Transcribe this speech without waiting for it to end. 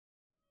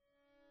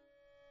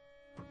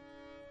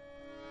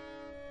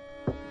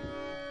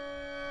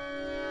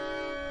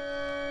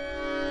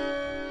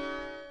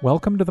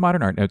Welcome to the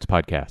Modern Art Notes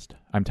podcast.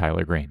 I'm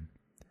Tyler Green.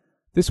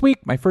 This week,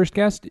 my first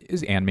guest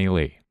is Ann-Mi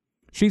Lee.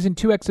 She's in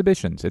two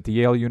exhibitions at the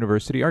Yale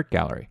University Art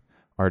Gallery: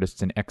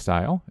 Artists in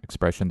Exile,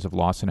 Expressions of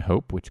Loss and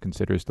Hope, which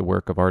considers the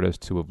work of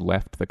artists who have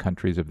left the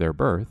countries of their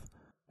birth,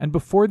 and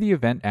Before the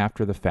Event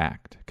After the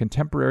Fact,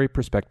 Contemporary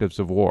Perspectives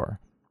of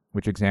War,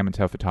 which examines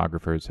how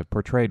photographers have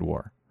portrayed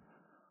war.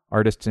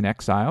 Artists in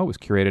Exile was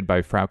curated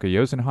by Frauke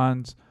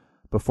Josenhans.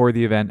 Before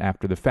the Event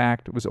After the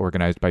Fact was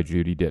organized by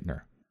Judy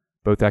Dittner.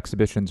 Both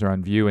exhibitions are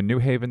on view in New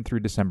Haven through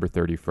December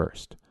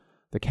 31st.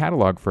 The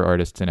catalog for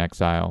Artists in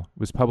Exile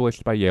was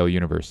published by Yale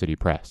University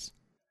Press.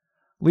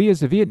 Lee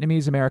is a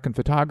Vietnamese-American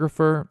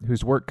photographer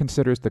whose work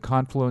considers the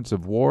confluence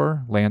of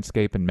war,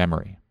 landscape, and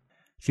memory.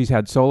 She's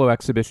had solo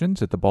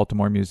exhibitions at the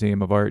Baltimore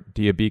Museum of Art,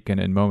 Dia Beacon,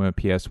 and MoMA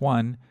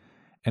PS1,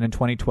 and in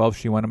 2012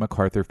 she won a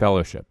MacArthur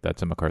Fellowship.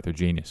 That's a MacArthur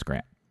Genius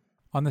Grant.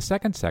 On the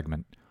second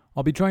segment,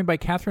 I'll be joined by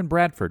Katherine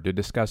Bradford to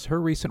discuss her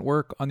recent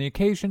work on the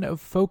occasion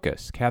of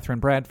Focus, Katherine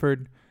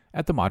Bradford,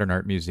 at the Modern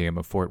Art Museum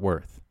of Fort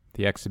Worth.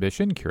 The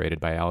exhibition,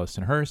 curated by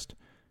Allison Hurst,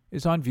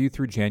 is on view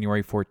through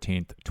January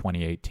 14th,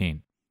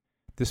 2018.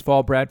 This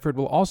fall, Bradford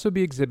will also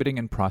be exhibiting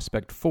in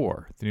Prospect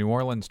 4, the New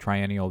Orleans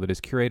triennial that is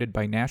curated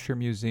by Nasher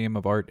Museum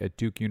of Art at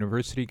Duke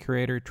University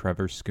curator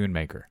Trevor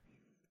Schoonmaker.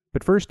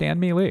 But first,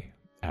 Ann-Mi Lee,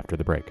 after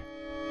the break.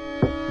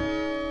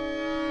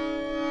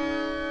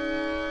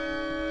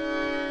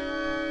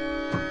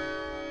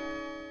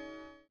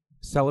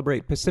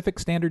 Celebrate Pacific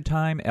Standard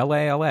Time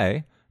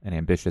LALA, an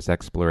ambitious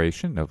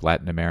exploration of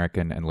Latin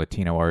American and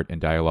Latino art in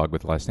dialogue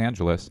with Los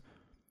Angeles,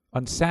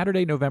 on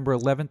Saturday, November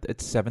 11th at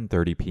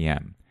 7:30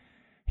 p.m.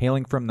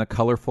 Hailing from the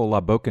colorful La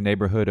Boca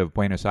neighborhood of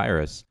Buenos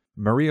Aires,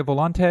 Maria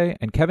Volante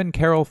and Kevin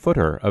Carroll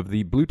Footer of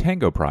the Blue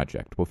Tango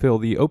Project will fill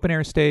the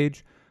open-air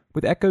stage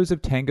with echoes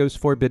of tango's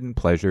forbidden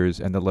pleasures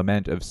and the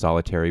lament of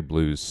solitary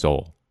blues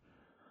soul.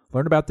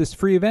 Learn about this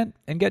free event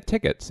and get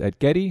tickets at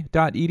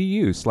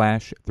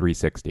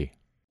getty.edu/360.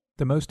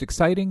 The most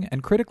exciting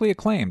and critically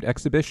acclaimed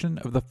exhibition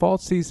of the fall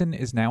season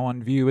is now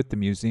on view at the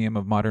Museum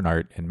of Modern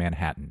Art in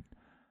Manhattan.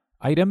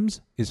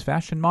 Items, Is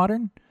Fashion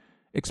Modern?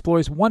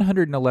 Explores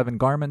 111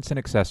 garments and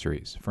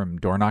accessories, from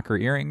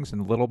doorknocker earrings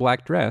and the little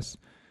black dress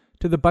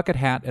to the bucket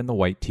hat and the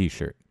white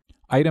t-shirt.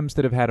 Items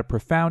that have had a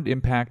profound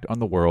impact on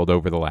the world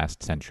over the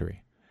last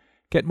century.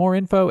 Get more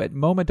info at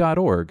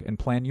MoMA.org and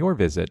plan your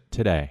visit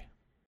today.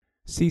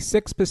 See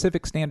 6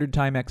 Pacific Standard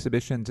Time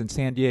exhibitions in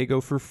San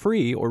Diego for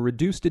free or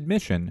reduced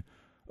admission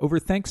over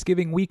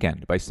Thanksgiving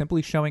weekend by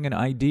simply showing an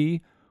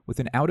ID with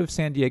an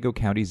out-of-San Diego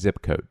County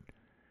zip code.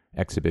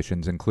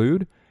 Exhibitions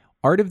include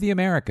Art of the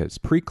Americas,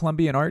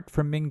 Pre-Columbian Art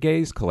from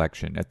Mingay's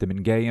collection at the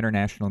Mingay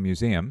International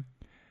Museum,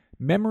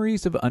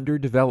 Memories of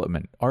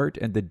Underdevelopment, Art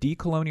and the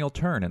Decolonial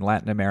Turn in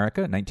Latin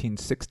America,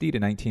 1960 to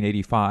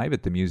 1985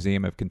 at the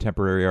Museum of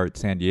Contemporary Art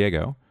San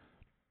Diego,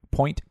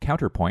 Point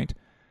Counterpoint,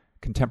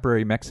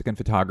 Contemporary Mexican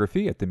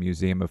Photography at the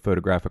Museum of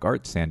Photographic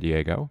Arts San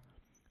Diego,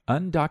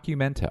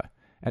 Undocumenta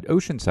at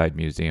Oceanside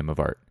Museum of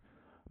Art,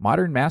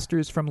 Modern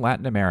Masters from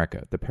Latin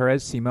America, the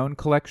Perez Simon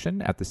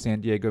Collection at the San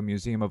Diego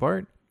Museum of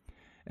Art,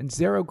 and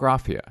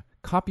Xerographia,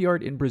 Copy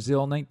Art in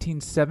Brazil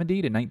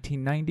 1970 to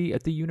 1990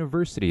 at the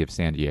University of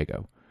San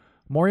Diego.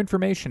 More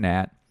information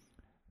at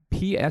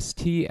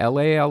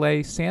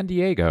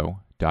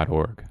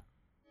pstlalasandiego.org.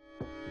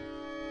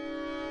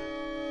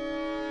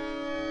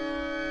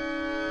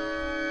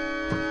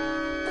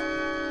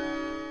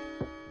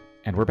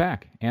 And we're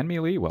back. Ann-Mi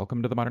Lee,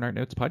 welcome to the Modern Art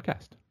Notes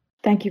podcast.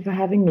 Thank you for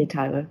having me,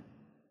 Tyler.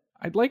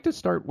 I'd like to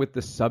start with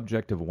the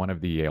subject of one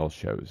of the Yale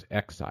shows,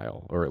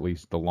 Exile, or at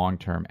least the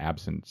long-term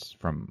absence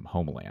from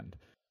homeland.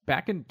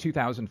 Back in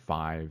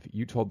 2005,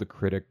 you told the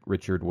critic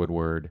Richard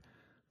Woodward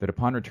that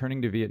upon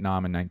returning to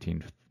Vietnam in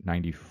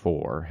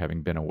 1994,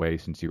 having been away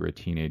since you were a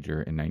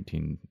teenager in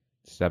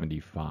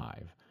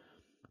 1975,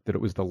 that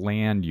it was the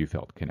land you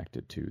felt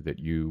connected to, that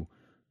you,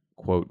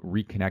 quote,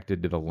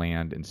 reconnected to the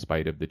land in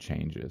spite of the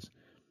changes.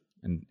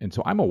 And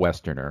so I'm a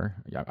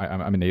Westerner.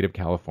 I'm a native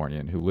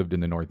Californian who lived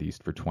in the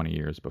Northeast for 20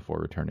 years before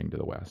returning to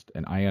the West.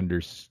 And I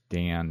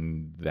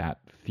understand that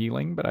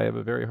feeling, but I have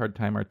a very hard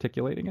time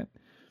articulating it.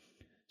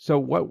 So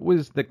what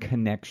was the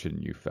connection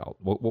you felt?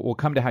 We'll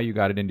come to how you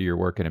got it into your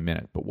work in a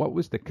minute, but what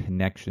was the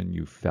connection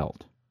you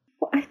felt?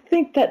 Well, I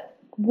think that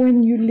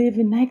when you live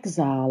in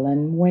exile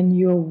and when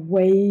you're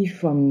away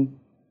from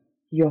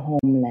your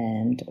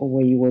homeland or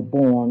where you were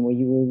born, where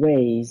you were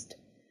raised,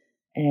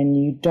 and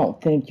you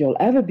don't think you'll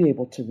ever be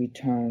able to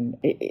return,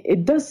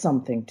 it does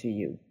something to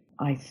you.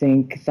 I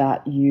think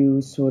that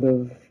you sort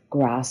of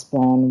grasp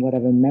on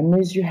whatever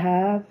memories you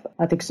have.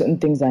 I think certain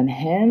things are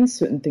enhanced,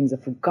 certain things are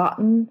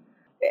forgotten.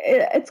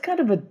 It's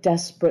kind of a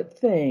desperate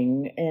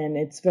thing, and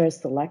it's very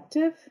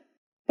selective.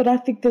 But I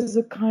think there's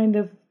a kind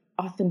of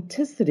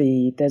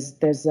authenticity.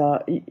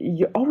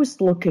 You're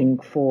always looking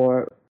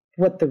for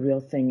what the real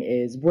thing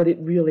is, what it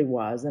really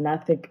was. And I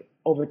think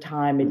over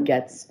time it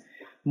gets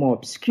more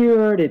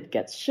obscured, it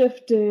gets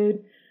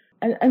shifted.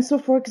 And so,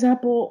 for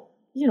example,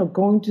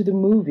 going to the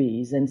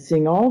movies and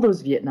seeing all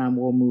those Vietnam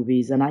War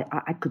movies, and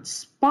I could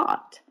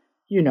spot,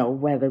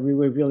 whether we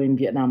were really in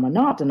Vietnam or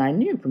not. And I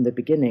knew from the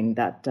beginning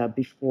that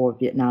before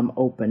Vietnam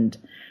opened,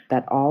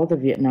 that all the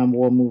Vietnam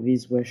War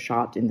movies were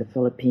shot in the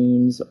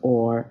Philippines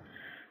or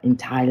in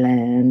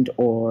Thailand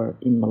or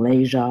in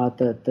Malaysia.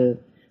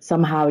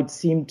 Somehow it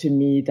seemed to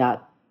me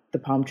that the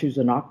palm trees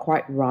were not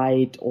quite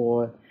right,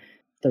 or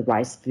the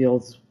rice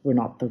fields were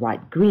not the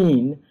right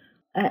green.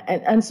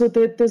 And so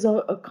there's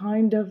a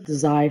kind of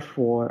desire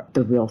for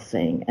the real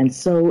thing. And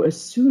so as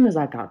soon as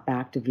I got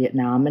back to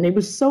Vietnam, and it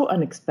was so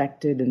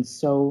unexpected and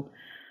so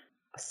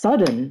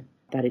sudden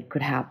that it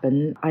could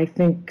happen, I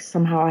think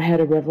somehow I had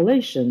a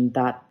revelation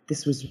that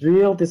this was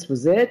real, this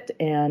was it.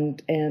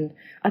 And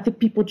I think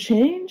people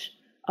change,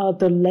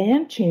 the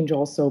land change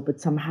also,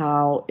 but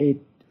somehow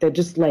they're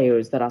just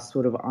layers that are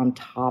sort of on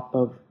top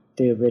of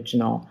the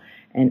original.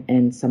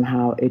 And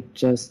somehow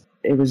it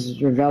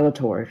was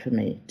revelatory for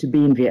me to be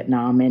in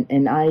Vietnam.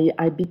 And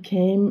I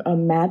became a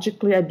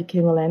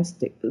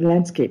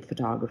landscape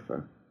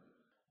photographer.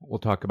 We'll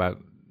talk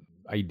about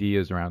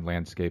ideas around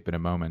landscape in a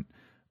moment.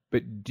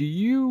 But do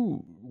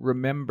you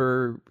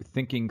remember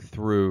thinking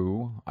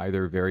through,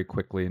 either very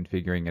quickly and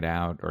figuring it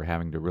out or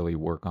having to really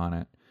work on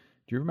it?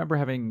 Do you remember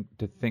having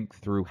to think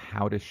through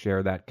how to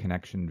share that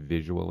connection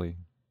visually?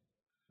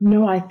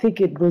 No, I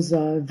think it was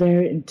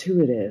very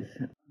intuitive.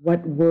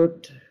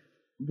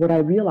 What I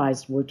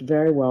realized worked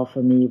very well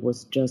for me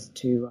was just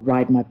to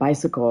ride my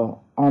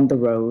bicycle on the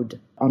road,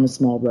 on a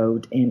small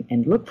road,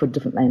 and look for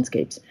different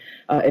landscapes.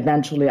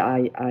 Eventually,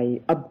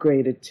 I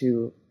upgraded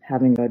to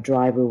having a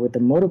driver with a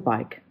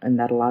motorbike, and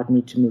that allowed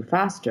me to move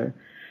faster.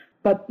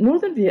 But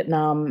northern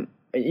Vietnam,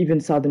 even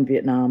southern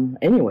Vietnam,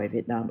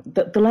 Vietnam,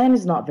 the land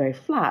is not very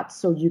flat.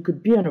 So you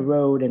could be on a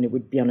road and it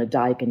would be on a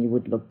dike and you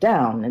would look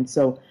down. And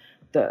so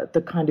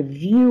the kind of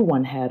view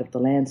one had of the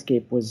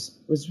landscape was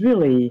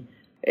really,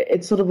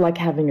 it's sort of like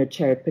having a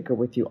cherry picker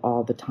with you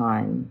all the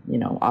time,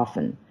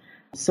 often.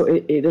 So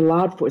it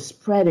allowed for a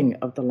spreading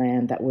of the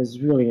land that was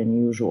really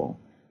unusual.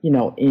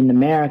 In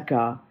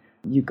America,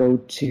 you go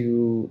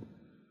to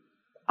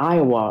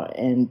Iowa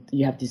and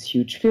you have these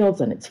huge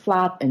fields and it's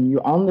flat and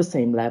you're on the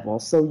same level.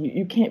 So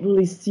you can't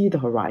really see the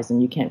horizon.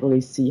 You can't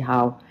really see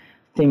how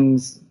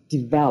things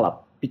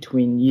develop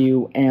between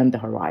you and the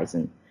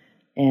horizon.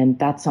 And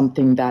that's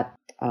something that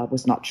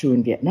was not true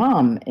in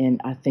Vietnam. And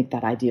I think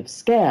that idea of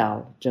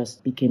scale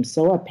just became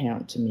so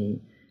apparent to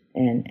me.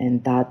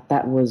 And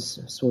that was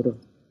sort of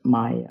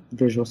my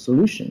visual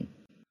solution.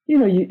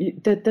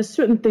 There's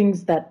certain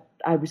things that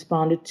I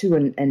responded to.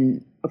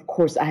 And of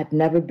course, I had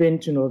never been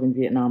to northern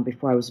Vietnam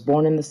before. I was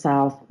born in the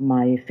South.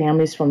 My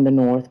family's from the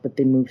North, but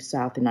they moved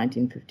south in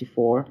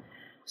 1954.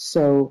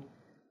 So,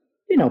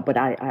 but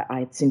I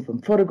had seen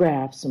from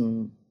photographs,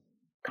 some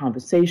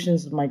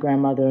conversations with my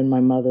grandmother and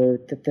my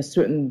mother, that there's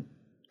certain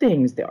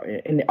things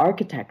there in the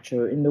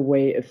architecture, in the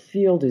way a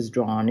field is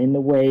drawn, in the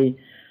way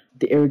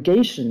the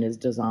irrigation is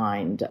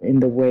designed,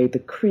 in the way the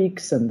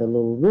creeks and the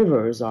little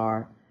rivers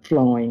are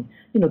flowing.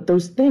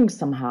 Those things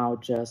somehow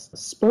just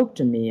spoke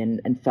to me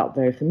and felt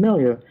very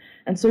familiar.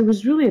 And so it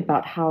was really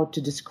about how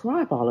to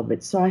describe all of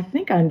it. So I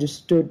think I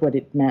understood what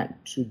it meant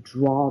to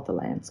draw the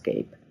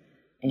landscape.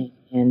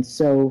 And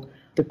so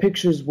the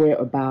pictures were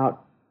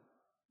about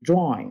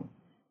drawing.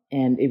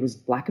 And it was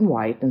black and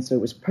white, and so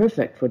it was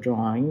perfect for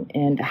drawing.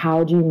 And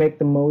how do you make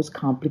the most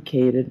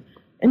complicated,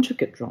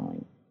 intricate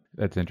drawing?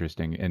 That's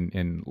interesting.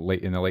 In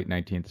the late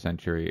 19th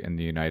century in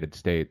the United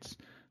States,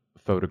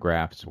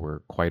 photographs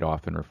were quite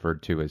often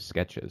referred to as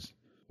sketches,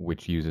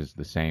 which uses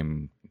the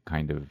same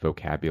kind of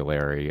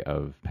vocabulary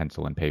of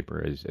pencil and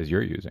paper as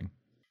you're using.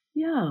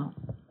 Yeah.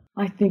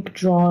 I think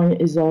drawing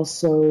is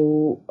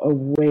also a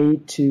way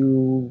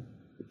to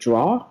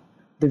draw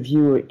the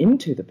viewer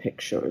into the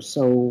picture.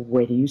 So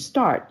where do you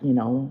start?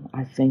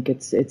 I think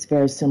it's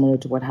very similar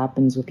to what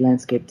happens with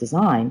landscape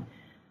design.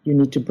 You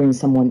need to bring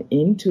someone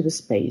into the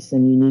space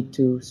and you need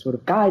to sort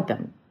of guide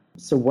them.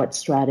 So what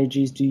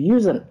strategies do you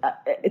use? And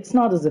it's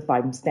not as if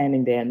I'm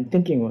standing there and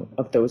thinking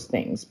of those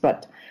things,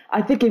 but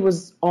I think it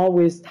was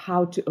always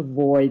how to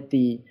avoid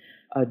the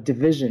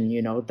division,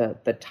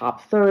 the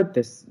top third,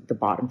 the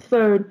bottom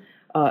third.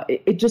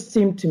 It just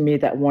seemed to me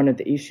that one of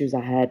the issues I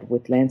had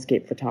with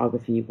landscape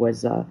photography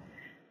was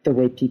the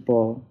way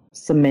people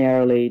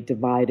summarily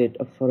divided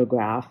a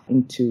photograph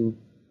into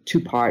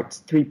 2 parts,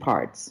 3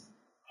 parts,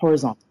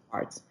 horizontal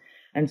parts.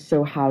 And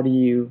so how do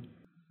you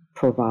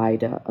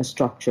provide a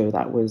structure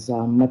that was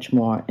much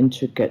more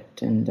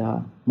intricate and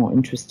more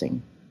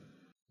interesting?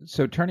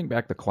 So turning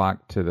back the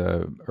clock to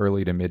the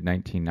early to mid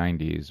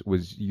 1990s,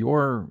 was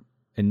your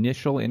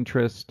initial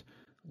interest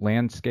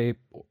landscape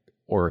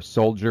or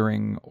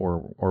soldiering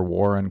or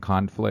war and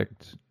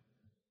conflict?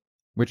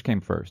 Which came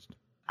first?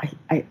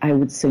 I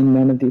would say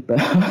none of the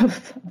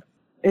above.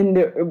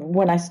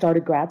 When I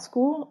started grad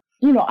school,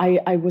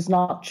 I was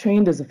not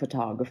trained as a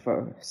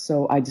photographer,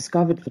 so I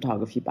discovered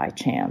photography by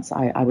chance.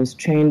 I was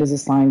trained as a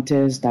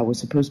scientist. I was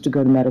supposed to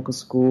go to medical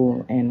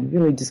school and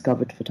really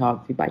discovered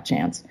photography by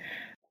chance.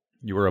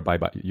 You were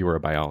a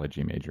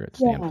biology major at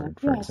Stanford,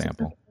 for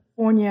example.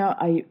 So in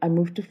California, I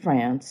moved to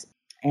France,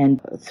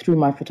 and through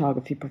my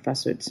photography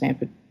professor at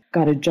Stanford,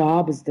 got a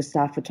job as the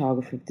staff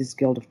photographer of this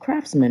Guild of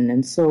Craftsmen.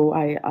 And so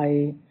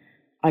I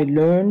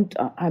learned,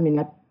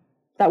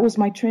 that was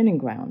my training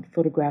ground,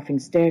 photographing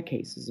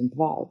staircases and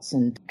vaults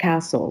and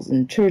castles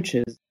and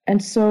churches.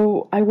 And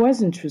so I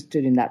was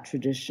interested in that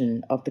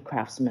tradition of the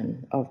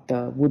craftsman, of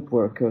the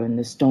woodworker and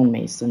the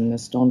stonemason, the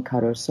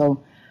stonecutter.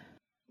 So,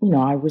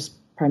 I was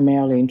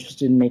primarily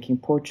interested in making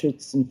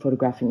portraits and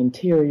photographing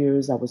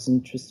interiors. I was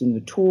interested in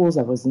the tools.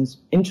 I was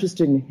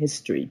interested in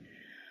history.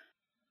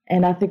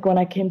 And I think when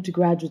I came to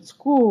graduate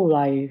school,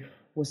 I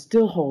was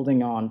still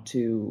holding on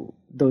to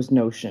those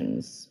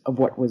notions of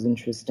what was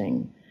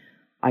interesting.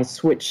 I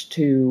switched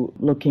to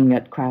looking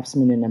at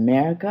craftsmen in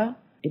America.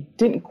 It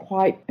didn't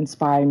quite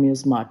inspire me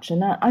as much.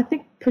 And I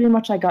think pretty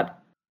much I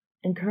got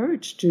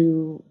encouraged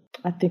to,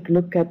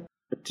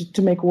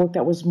 to make work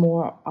that was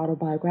more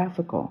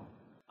autobiographical.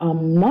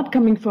 Not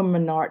coming from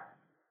an art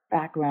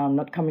background,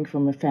 not coming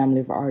from a family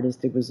of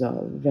artists, it was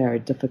very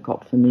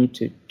difficult for me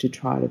to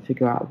try to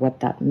figure out what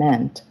that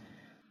meant.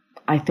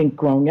 I think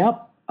growing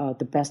up,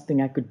 the best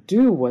thing I could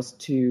do was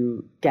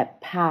to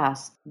get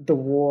past the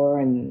war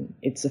and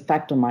its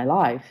effect on my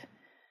life.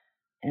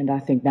 And I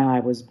think now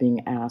I was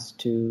being asked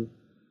to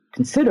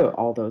consider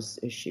all those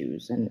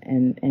issues,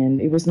 and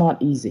it was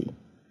not easy.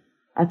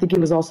 I think it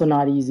was also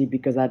not easy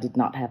because I did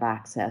not have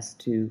I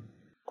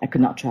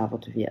could not travel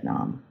to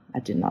Vietnam. I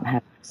did not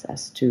have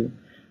access to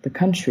the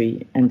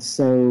country. And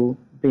so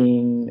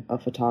being a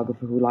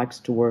photographer who likes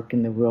to work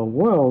in the real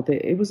world,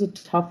 it was a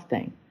tough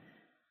thing.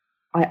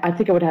 I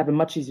think I would have a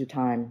much easier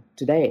time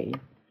today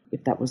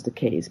if that was the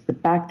case.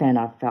 But back then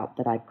I felt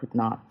that I could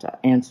not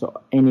answer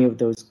any of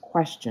those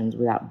questions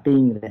without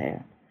being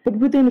there. But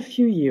within a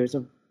few years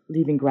of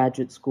leaving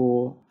graduate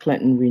school,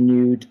 Clinton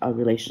renewed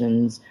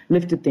relations,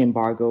 lifted the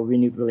embargo,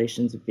 renewed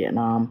relations with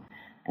Vietnam.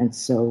 And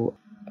so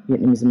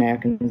Vietnamese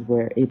Americans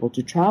were able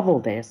to travel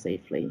there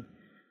safely.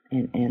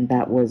 And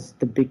that was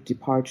the big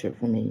departure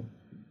for me.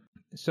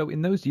 So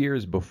in those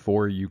years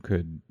before you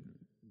could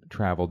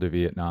travel to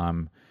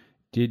Vietnam,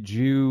 did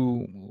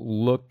you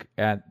look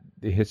at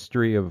the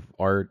history of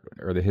art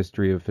or the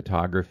history of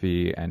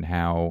photography and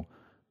how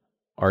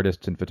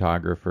artists and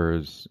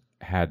photographers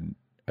had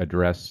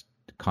addressed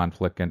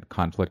conflict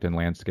and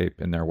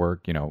landscape in their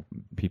work?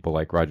 People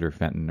like Roger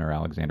Fenton or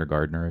Alexander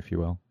Gardner, if you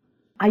will.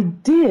 I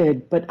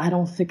did, but I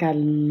don't think I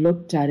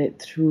looked at it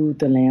through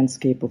the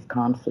landscape of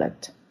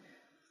conflict.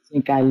 I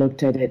think I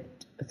looked at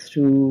it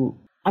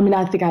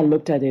I think I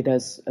looked at it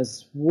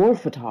as war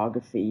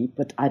photography,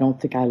 but I don't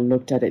think I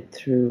looked at it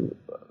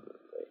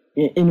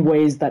in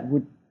ways that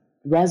would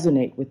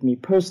resonate with me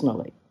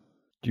personally.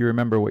 Do you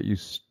remember what you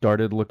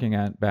started looking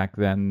at back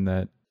then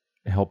that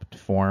helped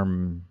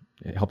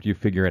you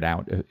figure it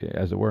out,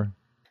 as it were?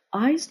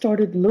 I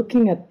started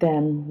looking at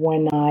them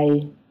when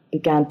I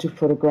began to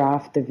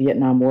photograph the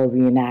Vietnam War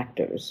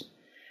reenactors.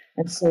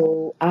 And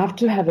so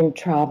after having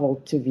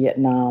traveled to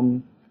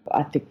Vietnam,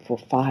 I think for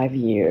 5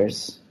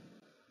 years,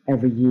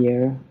 every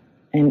year,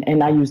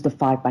 and I used the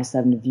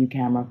 5x7 view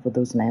camera for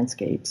those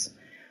landscapes,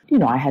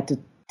 I had to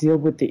deal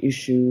with the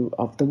issue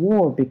of the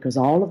war because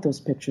all of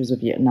those pictures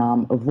of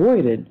Vietnam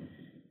avoided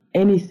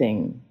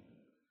anything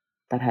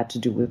that had to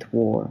do with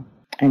war.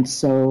 And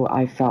so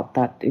I felt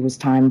that it was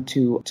time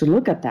to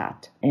look at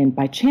that. And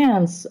by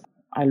chance,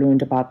 I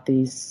learned about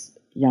these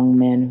young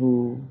men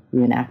who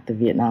reenact the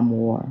Vietnam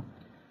War.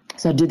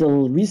 So I did a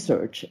little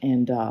research,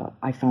 and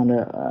I found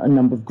a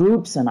number of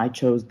groups, and I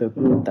chose the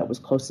group that was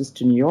closest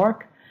to New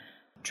York,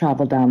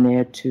 traveled down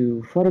there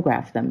to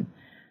photograph them.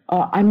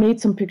 I made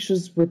some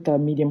pictures with a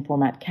medium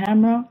format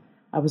camera.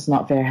 I was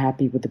not very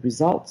happy with the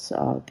results.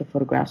 The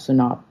photographs are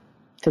not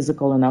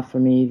physical enough for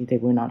me. They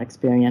were not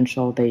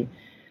experiential.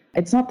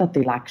 It's not that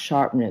they lacked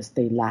sharpness.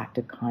 They lacked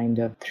a kind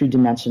of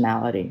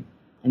three-dimensionality.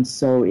 And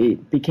so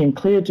it became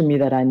clear to me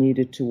that I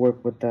needed to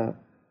work with the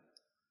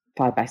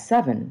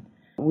 5x7,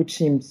 which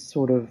seemed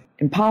sort of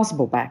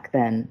impossible back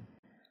then.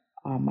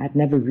 I'd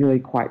never really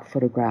quite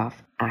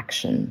photographed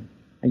action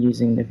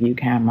using the view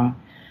camera.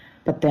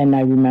 But then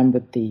I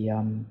remembered the,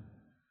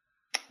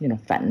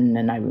 Fenton,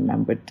 and I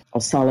remembered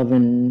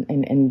O'Sullivan,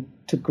 and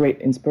took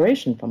great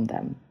inspiration from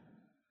them.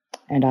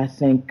 And I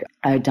think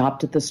I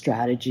adopted the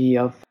strategy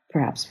of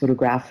perhaps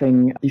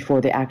photographing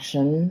before the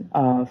action,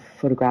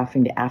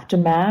 photographing the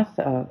aftermath.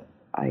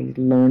 I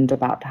learned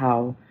about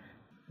how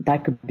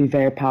that could be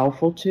very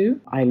powerful too.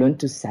 I learned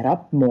to set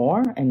up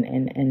more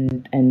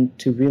and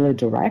to really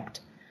direct.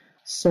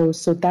 So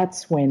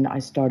that's when I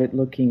started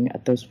looking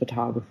at those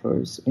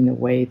photographers in a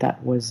way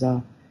that was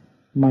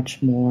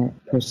much more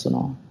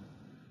personal.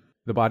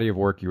 The body of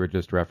work you were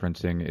just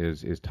referencing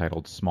is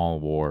titled Small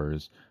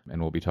Wars,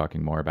 and we'll be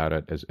talking more about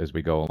it as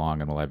we go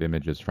along, and we'll have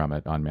images from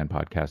it on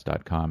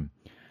manpodcast.com.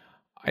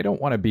 I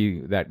don't want to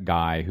be that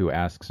guy who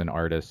asks an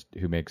artist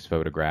who makes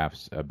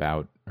photographs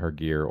about her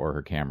gear or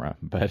her camera,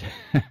 but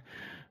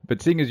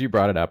seeing as you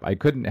brought it up, I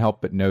couldn't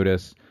help but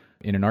notice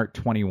in an Art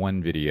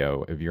 21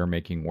 video of your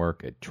making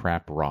work at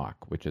Trap Rock,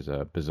 which is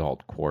a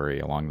basalt quarry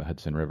along the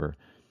Hudson River,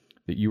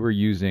 that you were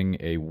using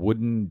a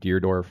wooden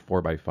Deardorff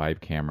 4x5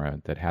 camera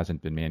that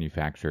hasn't been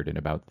manufactured in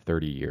about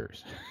 30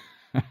 years.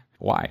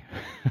 Why?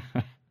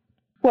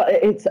 Well,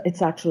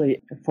 it's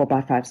actually a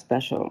 4x5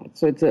 special,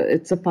 so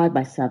it's a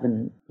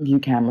 5x7 view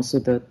camera. So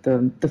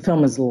the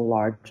film is a little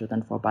larger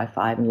than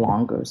 4x5 and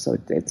longer, so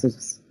it's a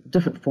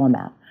different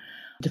format,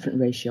 different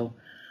ratio.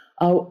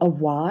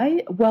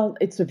 Why? Well,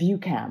 it's a view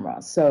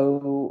camera,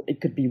 so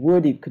it could be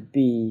wood, it could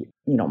be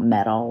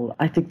metal.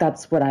 I think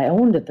that's what I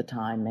owned at the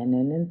time,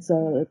 and it's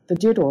the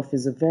Deardorff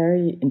is a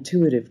very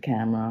intuitive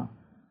camera.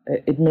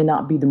 It may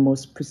not be the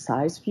most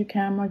precise view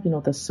camera.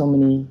 There's so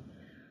many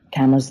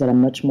cameras that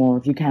are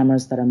view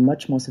cameras that are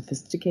much more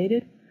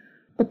sophisticated.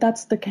 But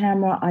that's the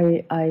camera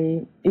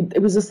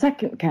it was the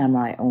second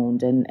camera I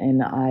owned,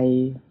 and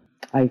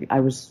I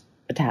was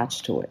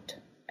attached to it,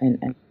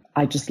 and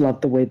I just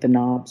love the way the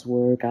knobs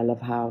work. I love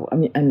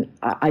and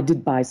I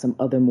did buy some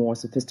other more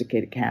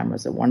sophisticated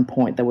cameras at one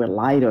point that were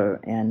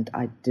lighter, and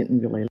I didn't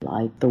really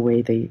like the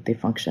way they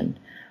function.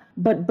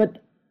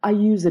 But I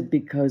use it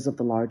because of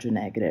the larger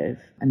negative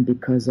and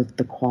because of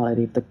the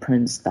quality of the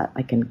prints that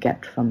I can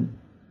get from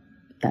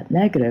that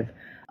negative.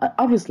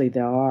 Obviously,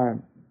 there are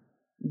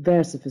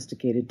very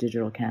sophisticated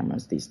digital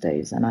cameras these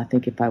days, and I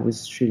think if I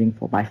was shooting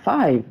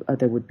 4x5,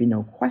 there would be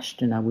no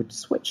question I would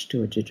switch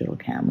to a digital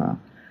camera.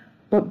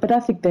 But I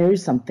think there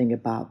is something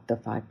about the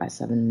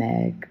 5x7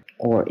 neg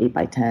or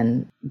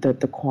 8x10,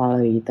 the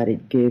quality that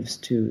it gives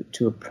to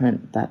a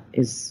print that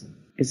is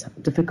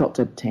difficult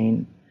to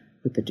obtain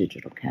with the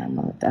digital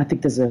camera. I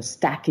think there's a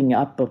stacking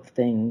up of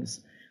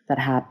things that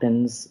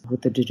happens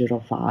with the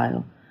digital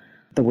file.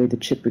 The way the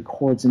chip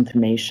records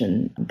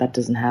information, that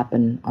doesn't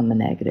happen on the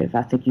negative.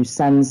 I think you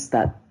sense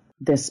that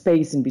there's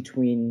space in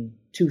between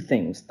two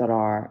things that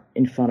are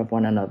in front of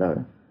one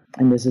another.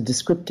 And there's a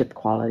descriptive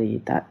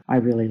quality that I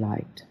really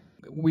liked.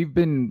 We've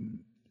been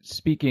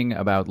speaking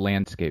about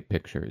landscape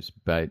pictures,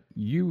 but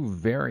you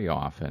very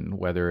often,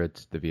 whether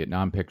it's the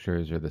Vietnam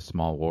pictures or the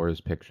Small Wars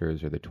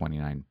pictures or the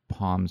 29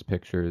 Palms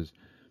pictures,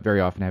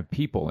 very often have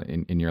people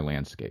in your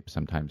landscape.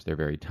 Sometimes they're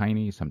very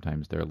tiny,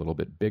 sometimes they're a little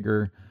bit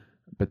bigger.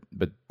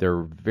 But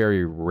they're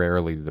very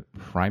rarely the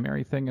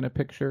primary thing in a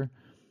picture.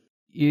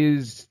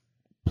 Is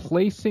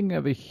placing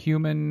of a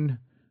human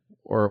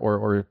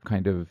or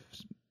kind of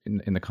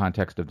in the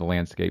context of the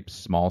landscape,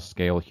 small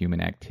scale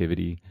human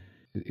activity,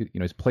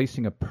 is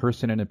placing a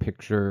person in a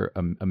picture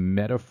a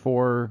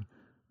metaphor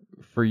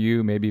for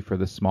you, maybe for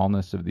the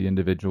smallness of the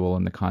individual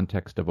in the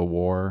context of a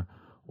war,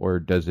 or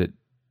does it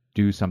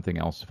do something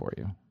else for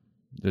you?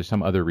 There's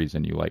some other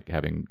reason you like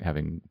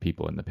having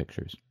people in the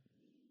pictures.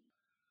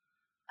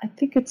 I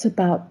think it's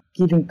about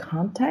giving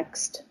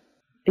context.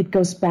 It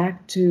goes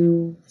back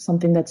to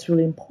something that's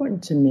really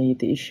important to me,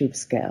 the issue of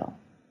scale.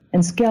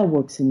 And scale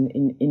works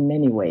in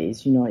many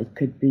ways. It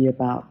could be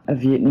about a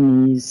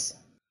Vietnamese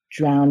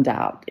drowned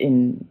out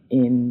in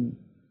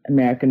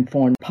American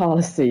foreign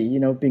policy,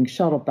 being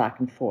shuttled back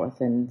and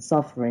forth and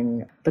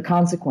suffering the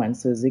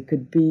consequences. It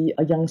could be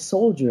a young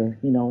soldier,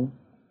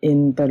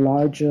 in the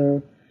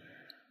larger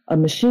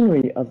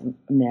machinery of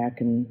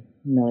American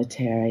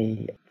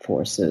military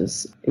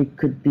forces. It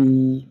could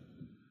be,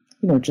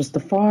 just the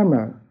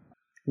farmer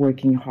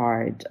working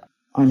hard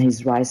on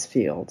his rice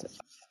field.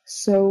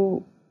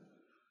 So,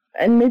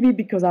 and maybe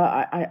because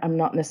I'm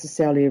not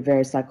necessarily a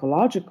very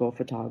psychological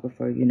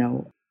photographer,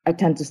 I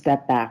tend to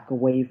step back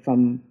away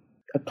from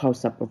a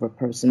close-up of a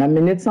person. I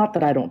mean, it's not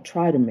that I don't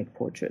try to make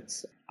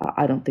portraits.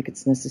 I don't think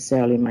it's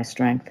necessarily my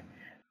strength.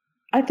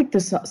 I think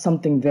there's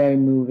something very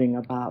moving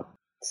about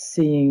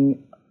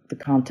seeing the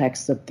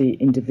context of the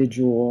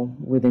individual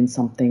within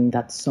something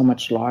that's so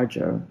much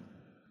larger.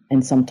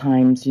 And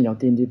sometimes, the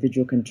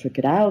individual can trick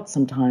it out.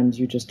 Sometimes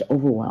you're just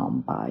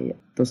overwhelmed by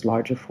those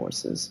larger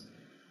forces.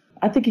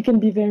 I think it can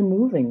be very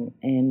moving,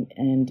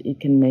 and it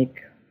can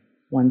make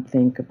one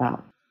think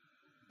about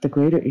the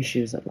greater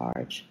issues at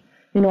large.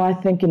 I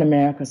think in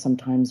America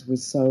sometimes we're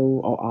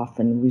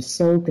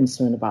so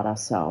concerned about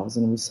ourselves,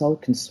 and we're so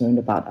concerned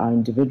about our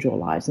individual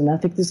lives. And I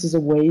think this is a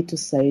way to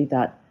say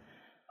that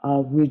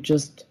we're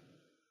just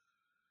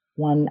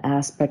one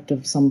aspect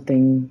of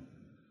something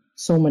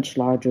so much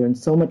larger and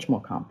so much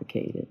more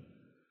complicated.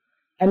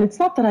 And it's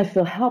not that I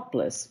feel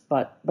helpless,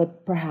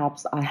 but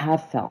perhaps I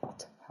have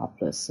felt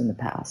helpless in the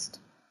past.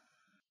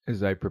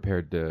 As I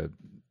prepared to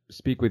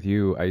speak with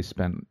you, I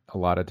spent a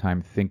lot of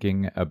time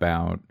thinking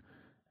about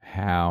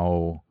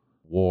how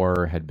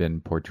war had been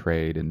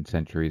portrayed in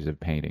centuries of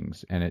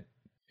paintings, and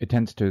it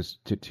tends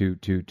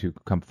to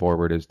come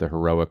forward as the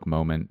heroic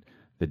moment,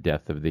 the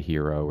death of the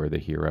hero, or the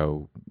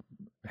hero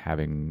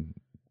having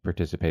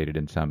participated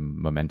in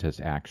some momentous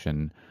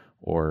action,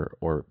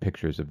 or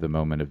pictures of the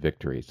moment of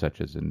victory, such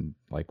as in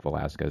like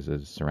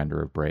Velázquez's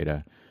Surrender of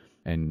Breda.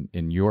 And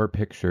in your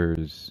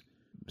pictures,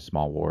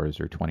 Small Wars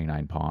or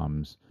 29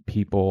 Palms,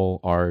 people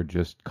are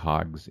just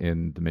cogs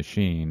in the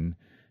machine,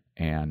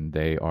 and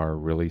they are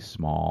really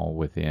small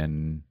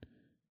within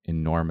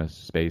enormous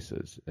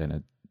spaces.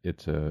 And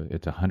it's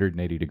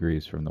 180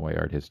 degrees from the way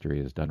art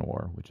history has done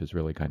war, which is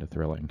really kind of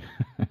thrilling.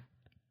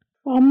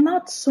 Well, I'm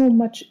not so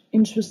much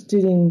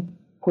interested in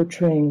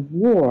portraying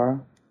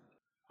war.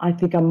 I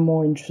think I'm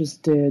more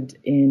interested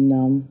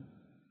in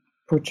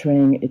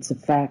portraying its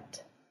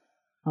effect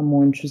I'm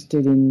more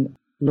interested in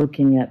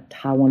looking at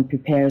how one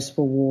prepares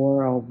for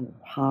war, or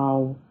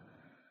how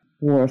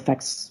war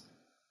affects,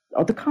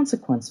 or the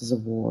consequences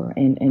of war,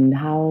 and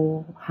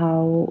how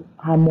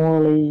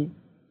morally,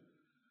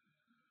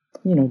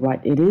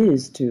 right it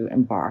is to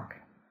embark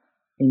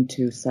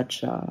into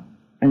such an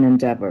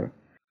endeavor.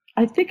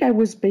 I think I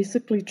was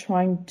basically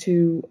trying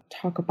to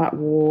talk about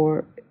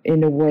war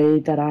in a way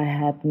that I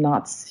had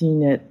not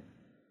seen it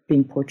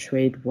being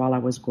portrayed while I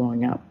was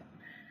growing up.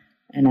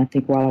 And I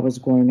think while I was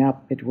growing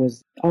up, it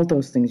was all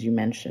those things you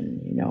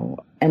mentioned,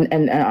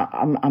 and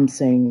I'm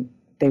saying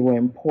they were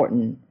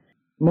important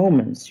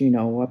moments,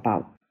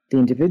 about the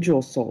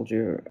individual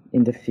soldier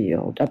in the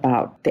field,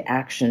 about the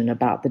action,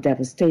 about the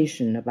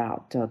devastation,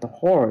 about the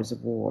horrors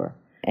of war,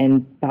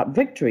 and about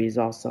victories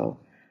also.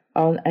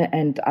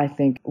 And I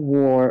think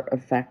war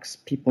affects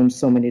people in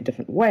so many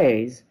different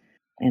ways,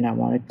 and I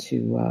wanted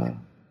to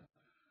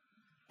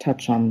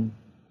touch on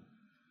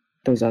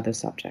those other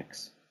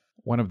subjects.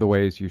 One of the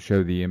ways you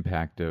show the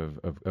impact of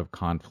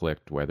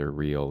conflict, whether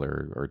real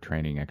or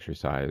training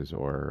exercise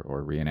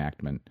or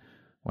reenactment,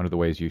 one of the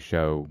ways you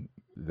show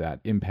that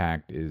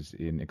impact is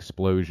in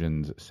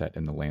explosions set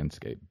in the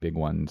landscape. Big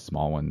ones,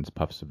 small ones,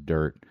 puffs of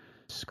dirt,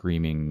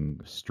 screaming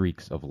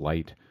streaks of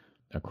light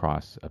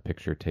across a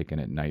picture taken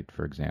at night,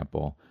 for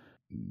example.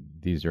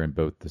 These are in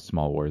both the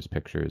Small Wars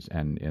pictures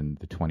and in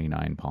the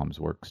 29 Palms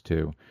works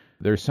too.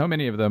 There's so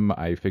many of them,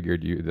 I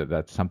figured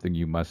that's something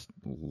you must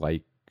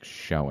like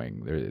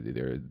showing.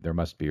 There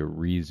must be a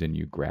reason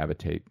you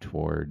gravitate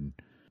toward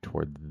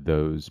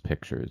those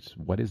pictures.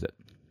 What is it?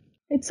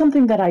 It's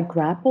something that I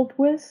grappled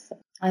with.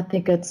 I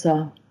think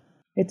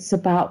it's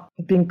about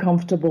being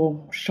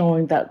comfortable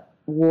showing that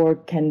war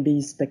can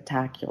be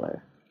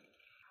spectacular.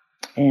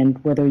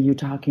 And whether you're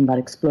talking about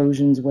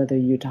explosions, whether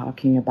you're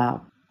talking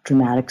about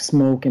dramatic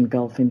smoke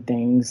engulfing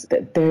things,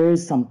 that there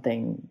is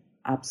something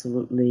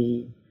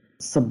absolutely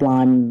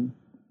sublime,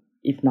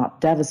 if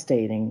not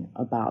devastating,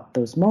 about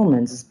those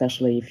moments,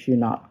 especially if you're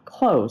not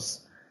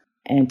close.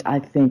 And I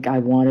think I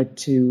wanted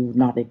to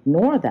not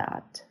ignore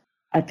that.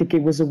 I think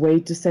it was a way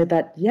to say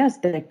that, yes,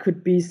 there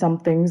could be some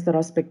things that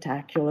are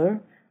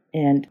spectacular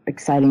and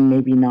exciting,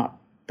 maybe not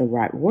the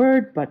right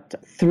word, but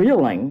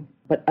thrilling.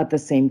 But at the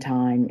same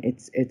time,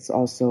 it's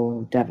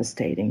also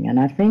devastating. And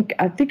I think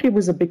it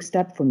was a big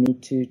step for me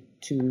to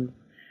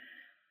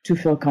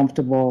feel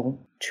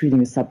comfortable treating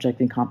the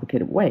subject in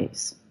complicated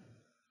ways.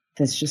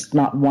 There's just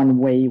not one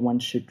way one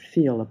should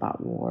feel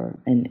about war,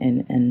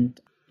 and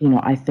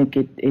I think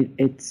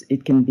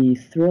it can be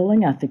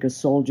thrilling. I think a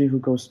soldier who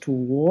goes to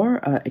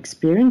war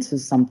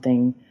experiences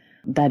something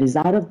that is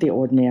out of the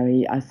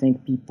ordinary. I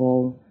think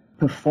people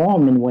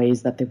perform in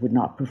ways that they would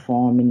not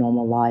perform in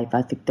normal life.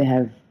 I think they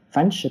have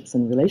friendships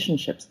and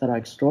relationships that are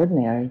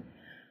extraordinary,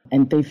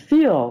 and they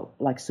feel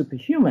like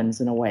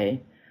superhumans in a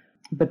way.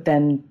 But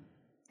then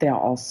there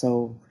are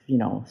also,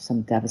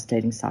 some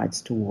devastating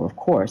sides to war, of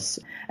course.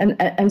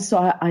 And so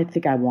I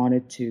think I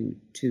wanted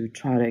to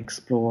try to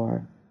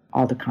explore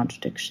all the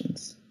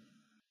contradictions.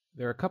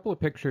 There are a couple of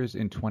pictures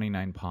in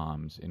 29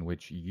 Palms in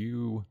which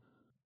you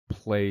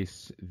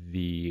place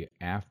the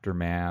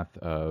aftermath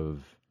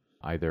of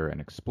either an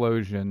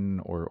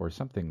explosion or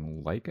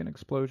something like an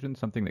explosion,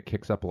 something that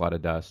kicks up a lot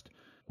of dust,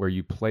 where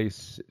you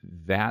place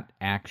that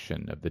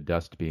action of the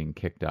dust being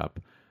kicked up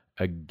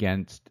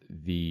against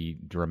the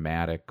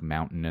dramatic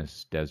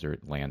mountainous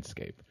desert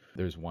landscape.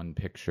 There's one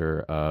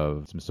picture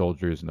of some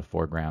soldiers in the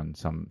foreground,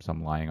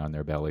 some lying on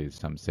their bellies,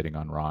 some sitting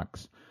on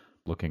rocks,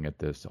 looking at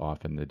this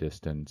off in the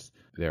distance.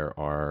 There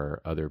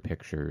are other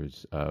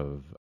pictures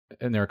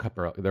and there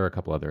are a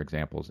couple other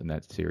examples in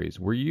that series.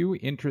 Were you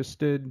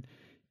interested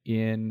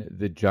in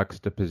the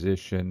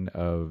juxtaposition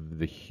of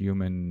the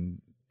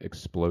human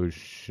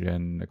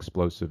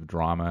explosive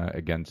drama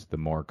against the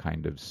more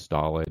kind of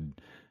stolid,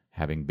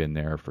 having been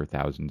there for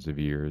thousands of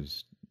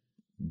years,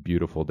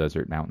 beautiful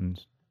desert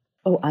mountains?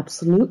 Oh,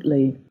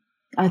 absolutely.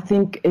 I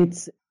think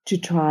it's to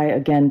try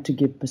again to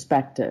give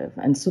perspective.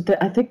 And so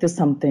I think there's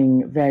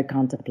something very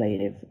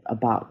contemplative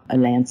about a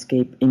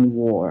landscape in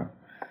war.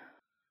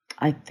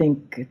 I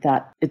think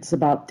that it's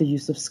about the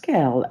use of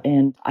scale.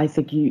 And I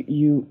think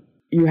you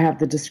have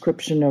the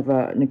description of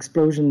an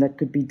explosion that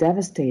could be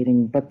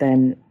devastating, but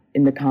then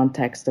in the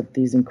context of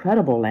these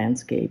incredible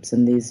landscapes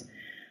and these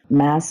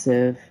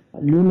massive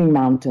looming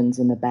mountains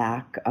in the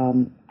back,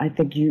 I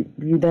think you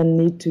then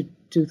need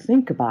to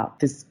think about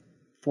this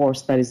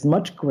force that is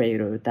much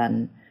greater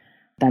than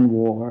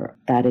war,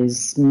 that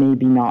is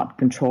maybe not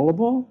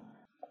controllable.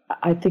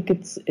 I think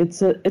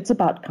it's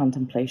about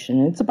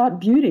contemplation. It's about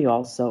beauty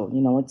also.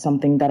 It's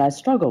something that I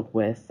struggled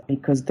with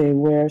because there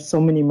were so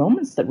many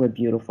moments that were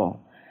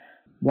beautiful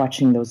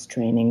watching those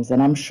trainings,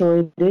 and I'm sure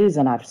it is,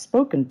 and I've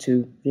spoken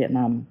to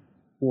Vietnam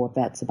War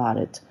vets about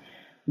it,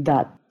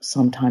 that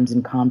sometimes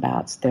in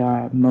combats there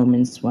are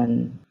moments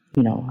when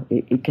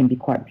it can be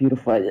quite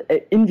beautiful.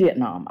 In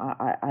Vietnam,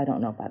 I don't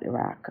know about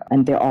Iraq,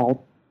 and they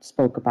all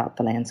spoke about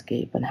the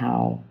landscape and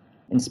how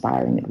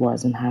inspiring it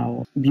was and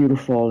how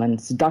beautiful and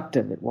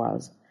seductive it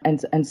was.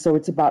 And so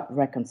it's about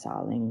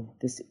reconciling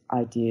this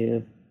idea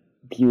of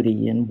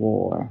beauty in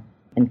war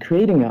and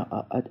creating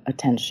a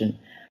tension.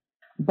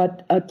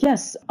 But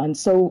yes, and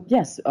so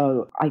yes,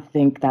 I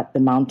think that the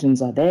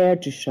mountains are there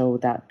to show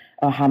that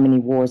how many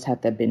wars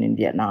have there been in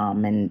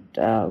Vietnam, and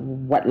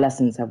what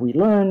lessons have we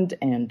learned,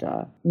 and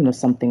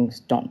some things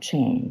don't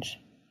change.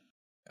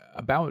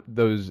 About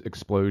those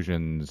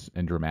explosions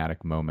and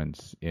dramatic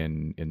moments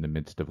in the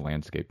midst of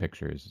landscape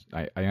pictures,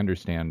 I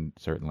understand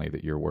certainly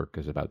that your work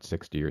is about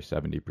 60 or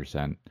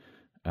 70%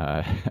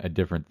 a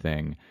different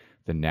thing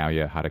than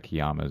Naoya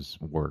Hatakeyama's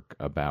work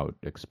about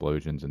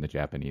explosions in the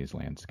Japanese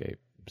landscape,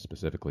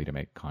 specifically to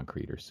make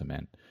concrete or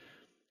cement.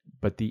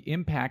 But the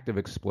impact of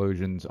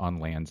explosions on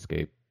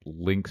landscape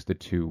links the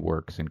two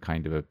works in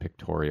kind of a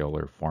pictorial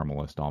or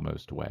formalist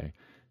almost way.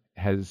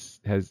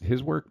 Has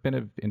his work been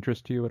of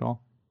interest to you at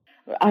all?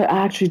 I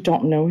actually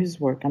don't know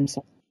his work. I'm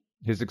sorry.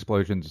 His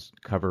explosions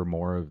cover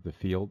more of the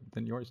field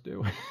than yours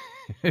do,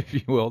 if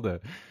you will, to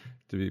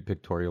be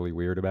pictorially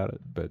weird about it.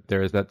 But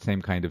there is that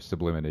same kind of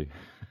sublimity.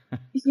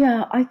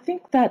 Yeah, I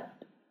think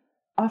that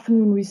often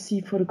when we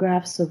see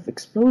photographs of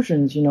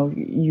explosions,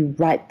 you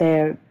right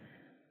there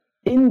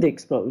in the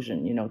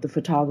explosion, the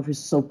photographer is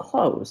so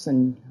close,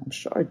 and I'm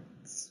sure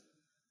it's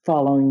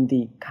following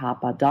the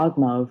Kappa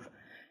dogma of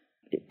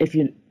if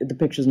the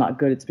picture's not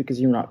good, it's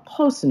because you're not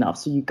close enough.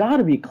 So you got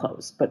to be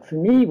close. But for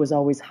me, it was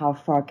always how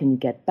far can you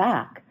get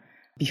back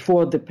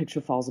before the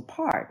picture falls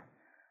apart.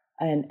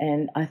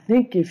 And I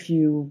think if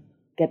you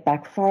get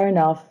back far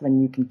enough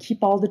and you can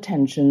keep all the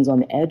tensions on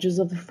the edges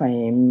of the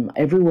frame,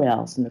 everywhere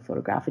else in the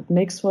photograph, it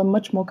makes for a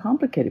much more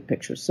complicated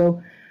picture.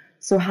 So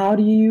how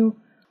do you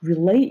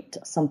relate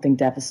something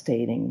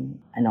devastating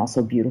and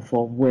also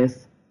beautiful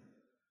with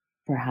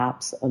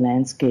perhaps a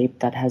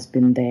landscape that has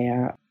been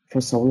there for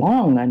so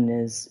long and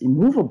is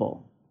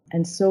immovable?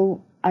 And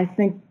so I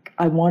think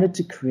I wanted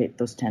to create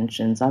those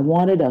tensions. I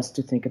wanted us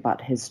to think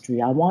about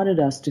history. I wanted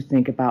us to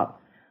think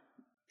about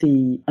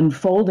the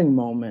unfolding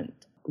moment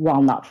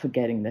while not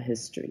forgetting the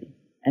history.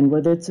 And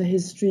whether it's a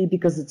history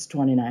because it's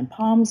 29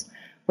 Palms,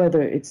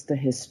 whether it's the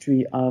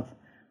history of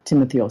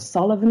Timothy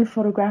O'Sullivan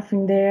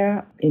photographing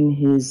there in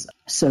his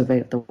survey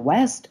of the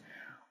West,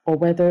 or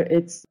whether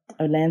it's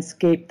a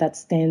landscape that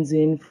stands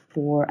in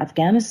for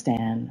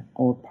Afghanistan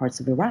or parts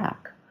of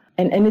Iraq.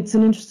 And it's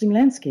an interesting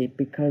landscape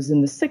because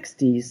in the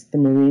 60s, the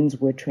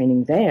Marines were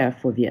training there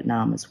for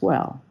Vietnam as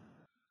well,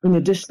 in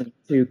addition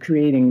to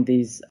creating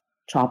these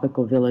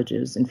tropical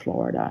villages in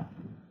Florida.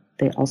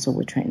 They also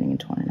were training in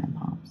 29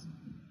 Palms.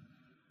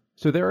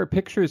 So there are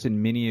pictures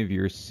in many of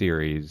your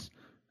series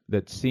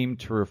that seem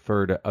to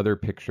refer to other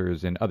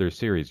pictures in other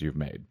series you've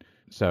made.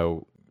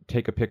 So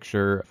take a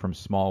picture from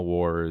Small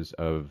Wars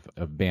of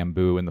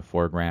bamboo in the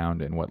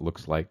foreground and what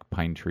looks like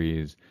pine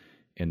trees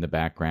in the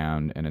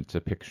background, and it's a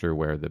picture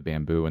where the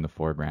bamboo in the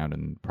foreground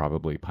and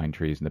probably pine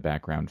trees in the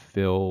background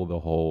fill the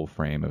whole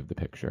frame of the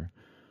picture.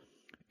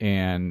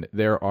 And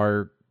there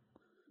are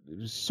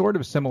sort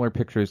of similar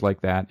pictures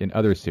like that in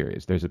other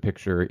series. There's a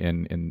picture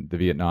in the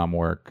Vietnam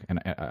work, and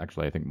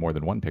actually I think more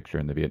than one picture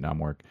in the Vietnam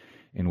work,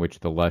 in which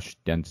the lush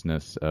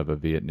denseness of a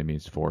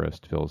Vietnamese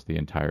forest fills the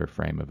entire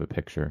frame of a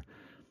picture.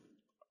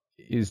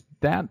 Is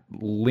that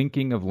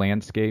linking of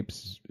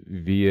landscapes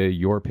via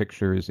your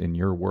pictures in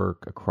your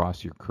work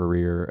across your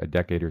career a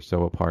decade or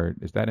so apart,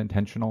 is that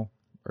intentional?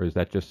 Or is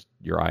that just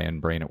your eye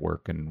and brain at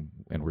work and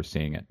we're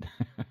seeing it?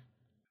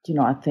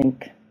 I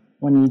think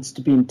one needs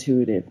to be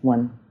intuitive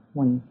when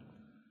one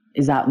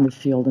is out in the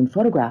field and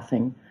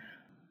photographing.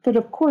 But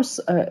of course,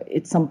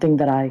 it's something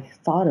that I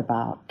thought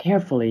about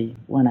carefully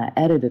when I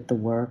edited the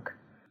work.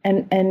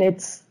 And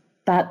it's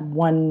that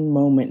one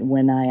moment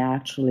when I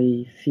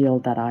actually feel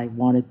that I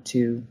wanted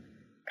to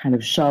kind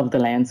of shove the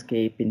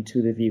landscape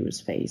into the viewer's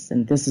face.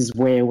 And this is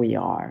where we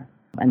are.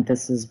 And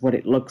this is what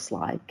it looks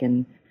like.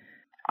 And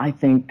I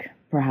think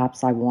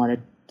perhaps I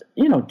wanted,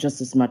 just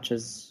as much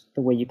as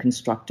the way you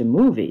construct a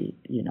movie,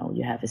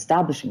 you have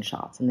establishing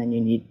shots and then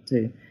you need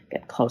to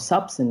get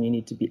close-ups and you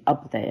need to be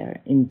up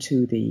there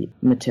into the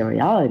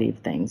materiality of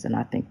things. And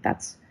I think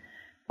that's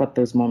what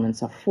those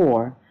moments are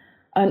for.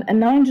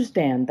 And I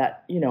understand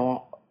that,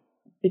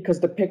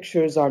 because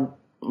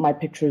my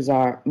pictures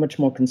are much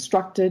more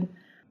constructed.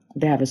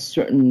 They have a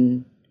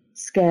certain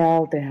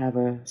scale. They have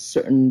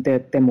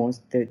they're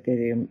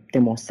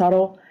more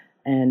subtle.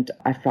 And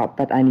I felt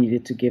that I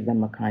needed to give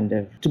them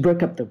to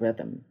break up the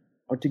rhythm,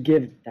 or to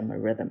give them a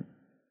rhythm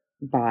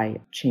by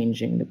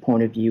changing the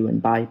point of view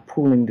and by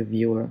pulling the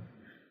viewer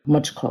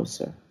much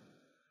closer.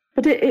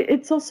 But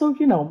it's also,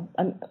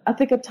 I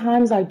think at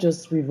times I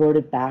just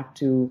reverted back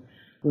to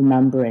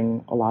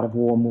remembering a lot of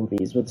war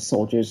movies with the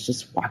soldiers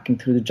just walking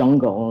through the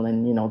jungle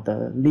and,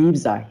 the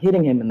leaves are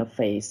hitting him in the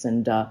face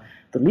and the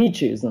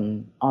leeches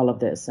and all of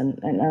this. And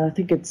I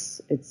think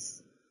it's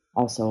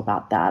also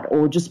about that,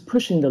 or just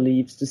pushing the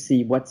leaves to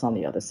see what's on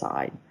the other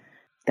side.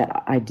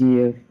 That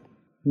idea of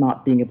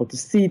not being able to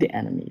see the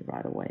enemy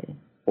right away,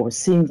 or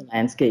seeing the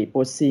landscape,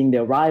 or seeing the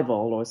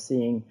arrival, or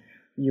seeing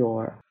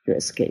your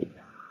escape.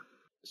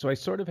 So I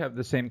sort of have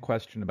the same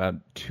question about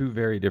two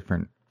very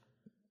different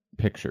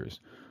pictures.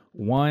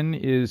 One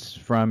is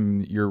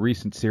from your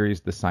recent series,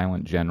 The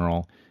Silent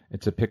General,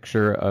 It's a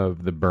picture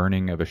of the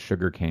burning of a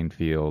sugarcane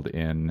field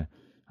in,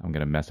 I'm going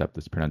to mess up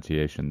this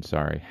pronunciation,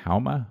 sorry,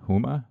 Houma,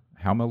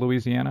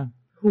 Louisiana?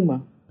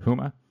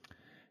 Huma.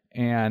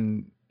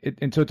 And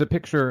so it's a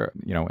picture,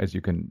 as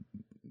you can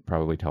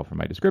probably tell from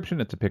my description,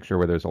 it's a picture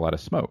where there's a lot of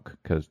smoke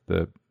because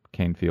the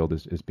cane field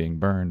is being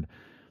burned.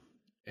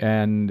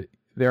 And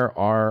there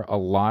are a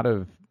lot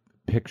of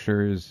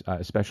pictures,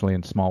 especially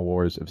in Small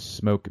Wars, of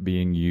smoke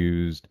being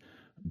used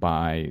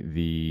by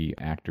the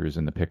actors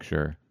in the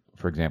picture.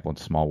 For example, in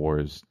Small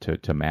Wars,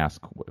 to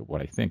mask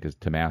what I think is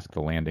to mask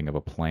the landing of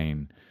a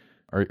plane.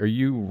 Are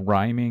you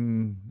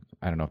rhyming?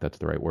 I don't know if that's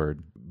the right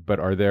word, but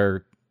are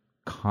there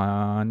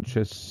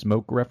conscious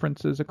smoke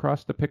references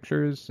across the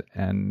pictures?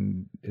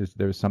 And is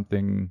there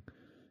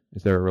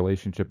a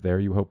relationship there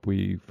you hope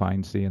we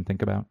find, see, and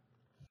think about?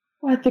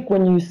 Well, I think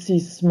when you see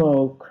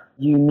smoke,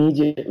 you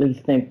immediately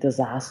think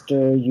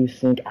disaster, you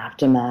think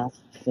aftermath,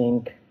 you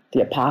think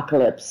the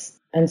apocalypse.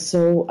 And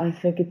so I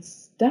think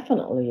it's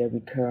definitely a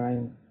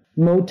recurring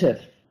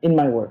motive in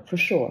my work, for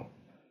sure.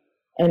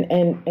 And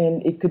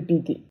it could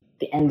be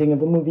the ending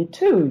of a movie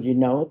too,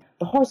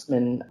 the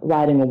horseman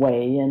riding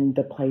away and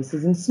the place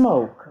is in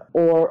smoke,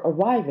 or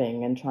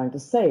arriving and trying to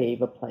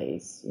save a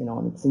place,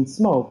 and it's in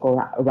smoke,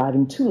 or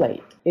arriving too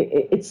late.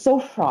 It's so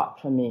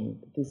fraught for me,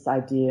 this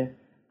idea.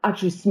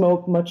 Actually,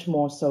 smoke much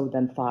more so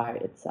than fire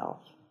itself.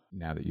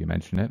 Now that you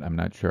mention it, I'm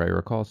not sure I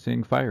recall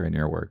seeing fire in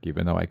your work,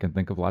 even though I can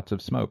think of lots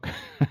of smoke.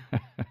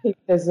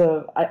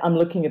 I'm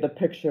looking at the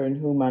picture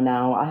in Huma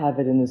now. I have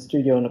it in the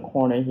studio in the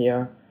corner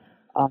here.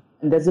 And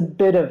there's a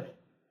bit of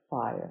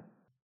fire.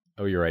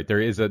 Oh, you're right. There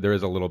is a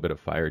little bit of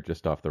fire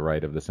just off the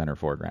right of the center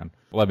foreground.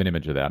 We'll have an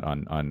image of that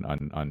on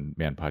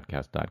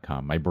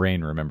manpodcast.com. My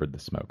brain remembered the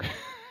smoke.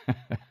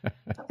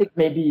 I think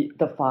maybe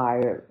the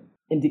fire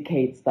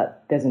indicates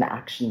that there's an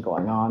action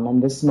going on,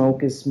 and the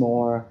smoke is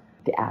more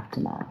the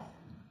aftermath.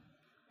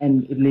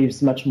 And it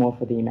leaves much more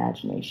for the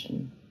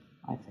imagination,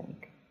 I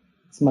think.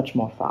 It's much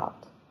more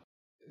fraught.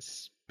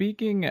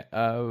 Speaking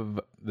of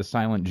The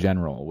Silent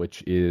General,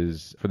 which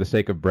is, for the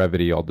sake of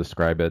brevity, I'll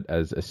describe it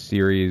as a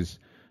series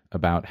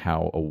about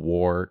how a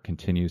war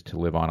continues to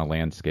live on a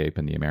landscape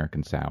in the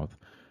American South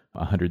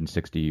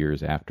 160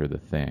 years after the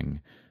thing.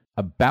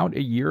 About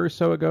a year or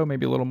so ago,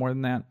 maybe a little more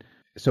than that,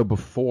 so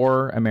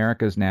before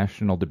America's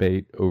national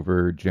debate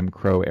over Jim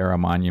Crow-era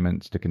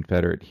monuments to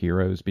Confederate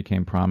heroes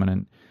became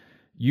prominent,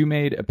 you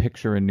made a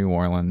picture in New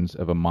Orleans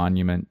of a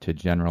monument to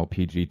General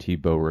P.G.T.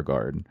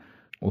 Beauregard.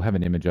 We'll have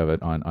an image of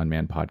it on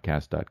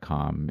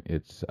manpodcast.com.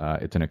 It's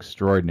an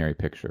extraordinary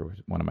picture,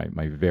 one of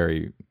my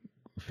very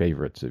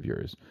favorites of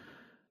yours.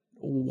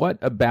 What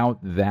about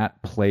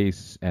that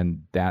place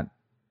and that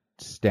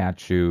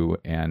statue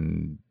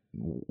and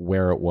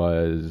where it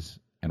was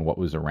and what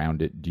was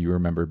around it, do you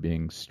remember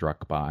being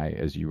struck by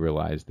as you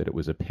realized that it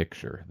was a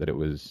picture, that it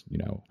was,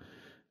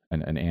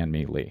 an Ann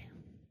Mee Lee?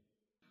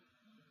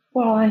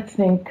 Well,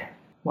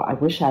 I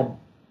wish I'd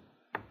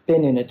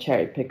been in a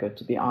cherry picker,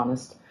 to be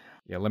honest.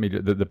 Yeah,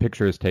 the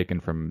picture is taken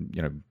from,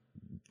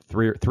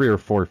 3 or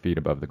 4 feet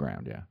above the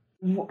ground, yeah.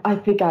 I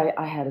think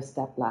I had a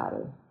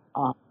stepladder,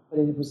 but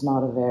it was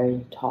not a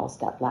very tall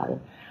stepladder.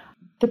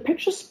 The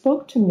picture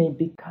spoke to me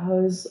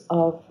because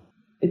of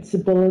its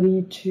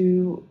ability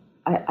to,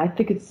 I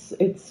think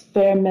it's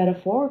fair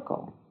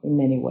metaphorical in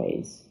many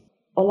ways.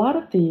 A lot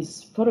of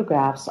these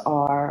photographs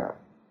are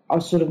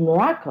sort of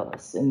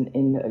miraculous.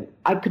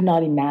 I could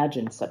not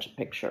imagine such a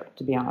picture,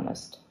 to be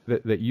honest.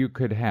 That you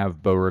could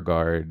have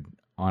Beauregard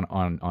on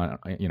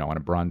a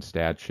bronze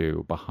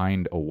statue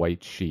behind a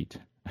white sheet,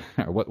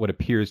 or what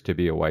appears to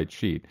be a white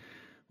sheet,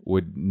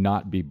 would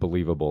not be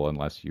believable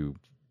unless you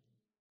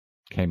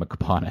came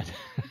upon it.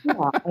 Yeah,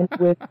 and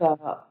with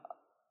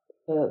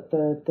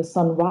the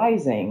sun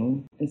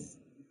rising and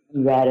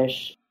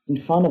reddish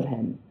in front of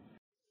him.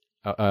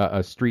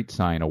 A street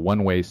sign, a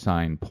one-way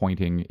sign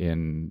pointing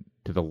in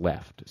to the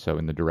left, so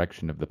in the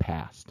direction of the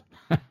past.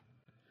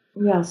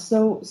 Yeah,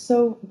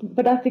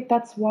 but I think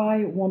that's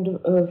why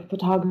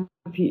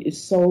photography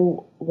is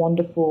so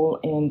wonderful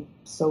and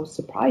so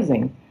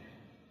surprising.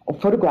 Or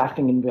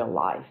photographing in real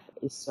life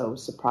is so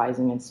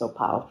surprising and so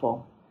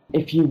powerful.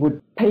 If you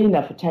would pay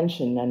enough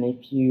attention, and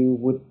if you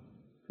would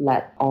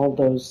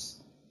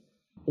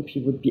if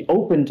you would be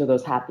open to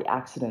those happy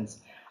accidents.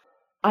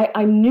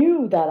 I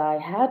knew that I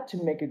had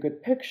to make a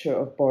good picture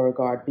of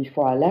Beauregard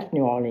before I left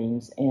New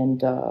Orleans,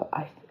 and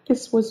I think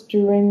this was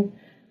during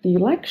the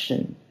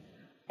election,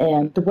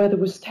 and the weather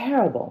was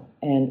terrible,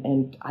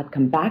 and I'd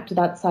come back to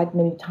that site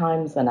many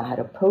times, and I had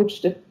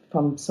approached it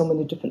from so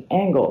many different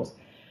angles,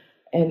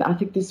 and I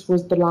think this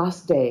was the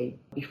last day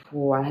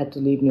before I had to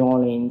leave New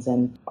Orleans,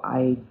 and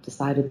I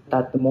decided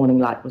that the morning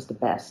light was the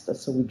best,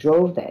 so we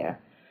drove there.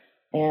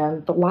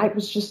 And the light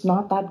was just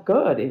not that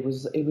good. It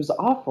was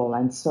awful.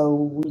 And so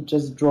we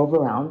just drove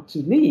around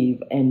to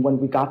leave. And when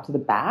we got to the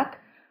back,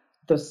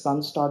 the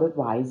sun started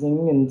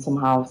rising and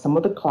somehow some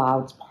of the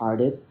clouds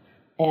parted.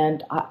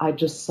 And I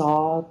just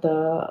saw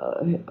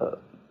the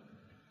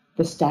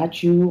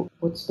statue,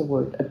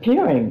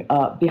 appearing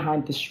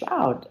behind the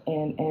shroud.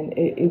 And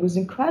it was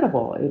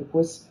incredible. It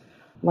was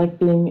like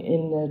being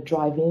in a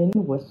drive-in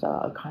with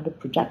a kind of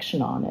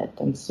projection on it.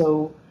 And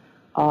so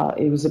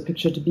it was a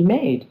picture to be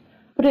made.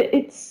 But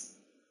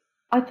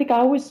I think I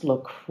always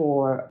look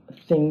for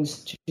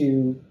things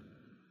to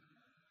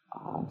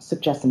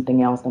suggest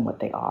something else than what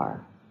they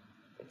are.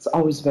 It's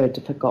always very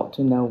difficult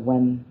to know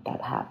when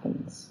that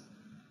happens.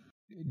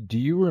 Do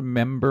you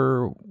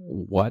remember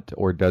what,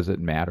 or does it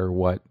matter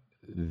what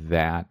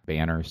that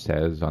banner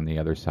says on the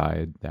other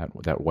side,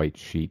 that white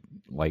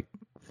sheet-like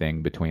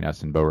thing between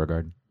us and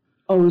Beauregard?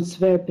 Oh, it's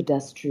very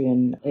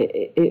pedestrian.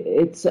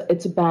 It's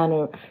a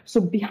banner.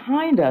 So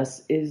behind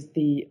us is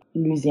the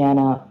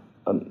Louisiana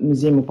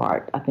Museum of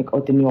Art, I think,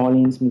 or the New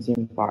Orleans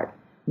Museum of Art,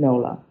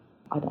 NOLA.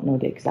 I don't know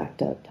the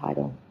exact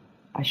title.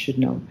 I should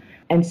know.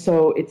 And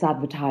so it's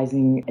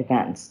advertising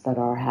events that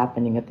are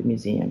happening at the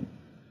museum.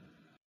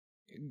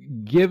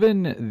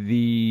 Given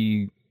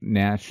the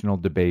national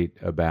debate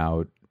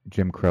about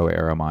Jim Crow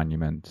era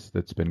monuments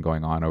that's been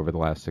going on over the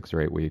last 6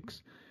 or 8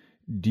 weeks,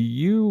 do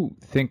you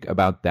think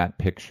about that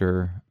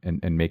picture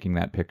and making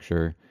that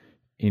picture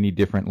any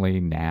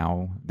differently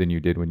now than you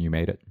did when you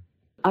made it?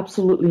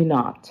 Absolutely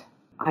not.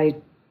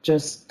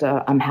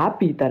 I'm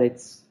happy that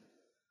it's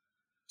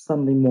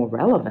suddenly more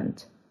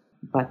relevant.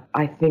 But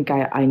I think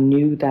I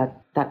knew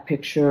that that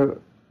picture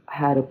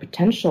had a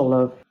potential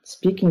of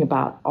speaking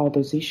about all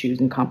those issues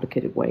in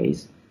complicated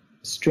ways.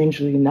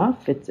 Strangely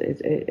enough, it's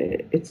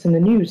in the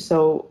news.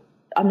 So,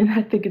 I mean,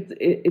 I think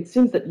it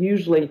seems that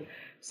usually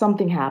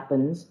something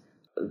happens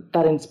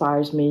that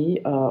inspires me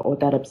or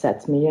that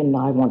upsets me, and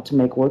I want to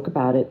make work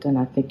about it. And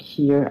I think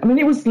here, I mean,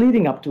 it was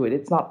leading up to it.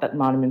 It's not that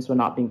monuments were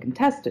not being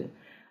contested,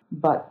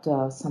 but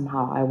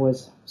somehow I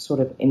was sort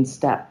of in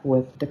step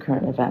with the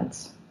current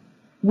events.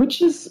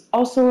 Which is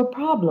also a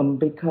problem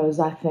because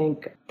I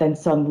think then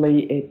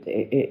suddenly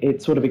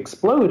it sort of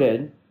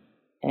exploded,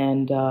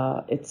 and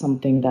it's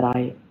something that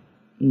I'm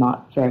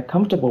not very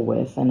comfortable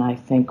with. And I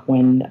think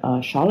when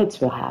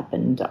Charlottesville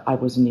happened, I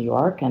was in New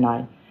York, and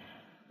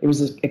it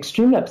was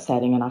extremely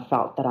upsetting, and I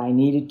felt that I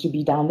needed to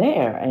be down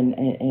there.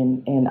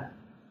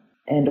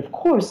 And of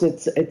course,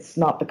 it's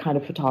not the kind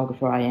of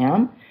photographer I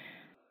am.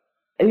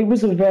 It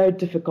was a very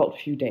difficult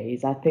few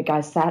days. I think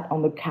I sat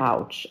on the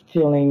couch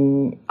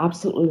feeling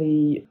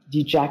absolutely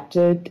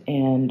dejected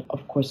and,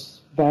 of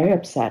course, very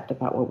upset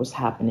about what was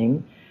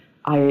happening.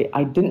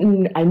 I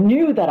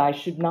knew that I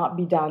should not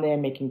be down there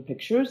making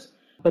pictures,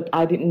 but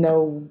I didn't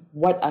know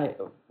what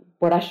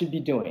I should be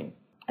doing.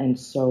 And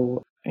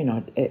so,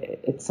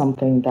 it's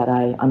something that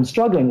I'm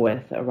struggling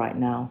with right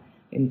now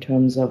in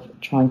terms of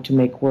trying to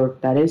make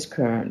work that is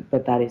current,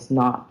 but that is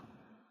not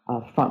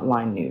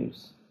frontline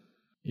news.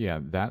 Yeah,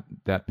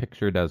 that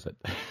picture does it.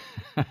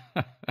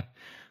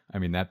 I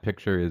mean, that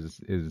picture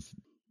is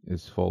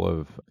full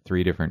of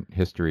 3 different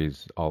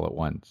histories all at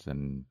once,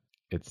 and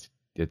it's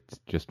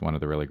just one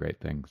of the really great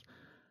things.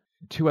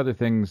 2 other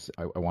things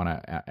I want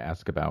to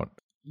ask about.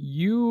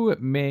 You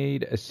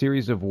made a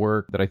series of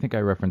work that I think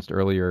I referenced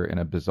earlier in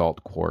a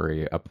basalt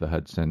quarry up the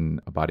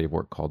Hudson, a body of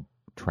work called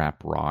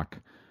Trap Rock.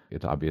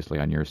 It's obviously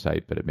on your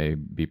site, but it may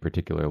be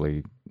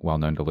particularly well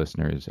known to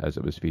listeners as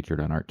it was featured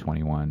on Art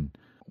 21.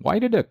 Why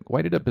did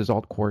a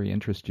basalt quarry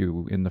interest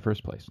you in the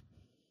first place?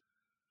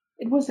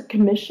 It was a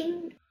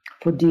commission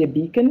for Deer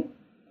Beacon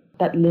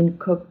that Lynn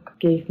Cook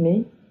gave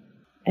me,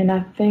 and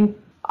I think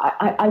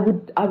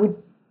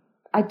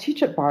I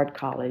teach at Bard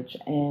College,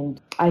 and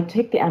I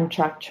take the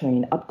Amtrak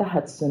train up the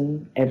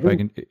Hudson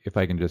every. If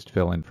I can just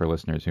fill in for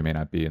listeners who may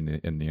not be in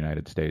the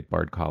United States,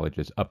 Bard College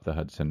is up the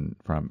Hudson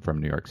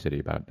from New York City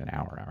about an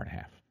hour and a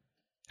half,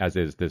 as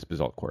is this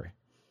basalt quarry.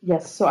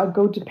 Yes, so I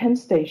go to Penn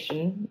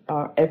Station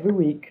every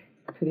week,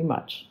 pretty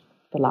much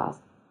the last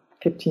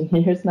 15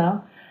 years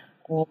now.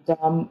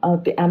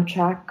 And the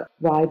Amtrak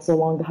rides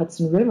along the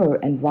Hudson River,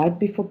 and right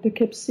before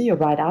Poughkeepsie or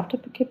right after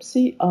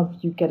Poughkeepsie,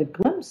 you get a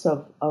glimpse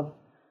of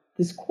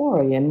this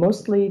quarry, and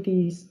mostly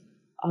these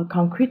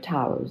concrete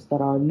towers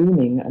that are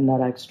looming and that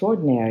are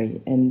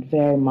extraordinary and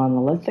very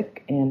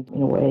monolithic and,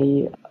 in a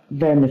way,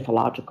 very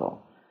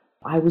mythological.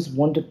 I always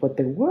wondered what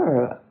they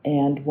were,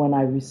 and when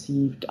I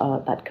received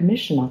that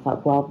commission, I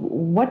thought, well,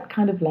 what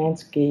kind of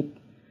landscape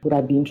would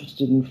I be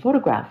interested in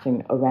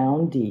photographing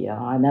around Dia?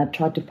 And I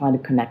tried to find a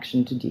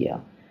connection to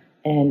Dia.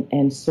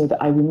 And so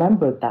I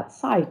remembered that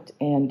site,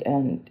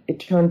 and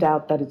it turned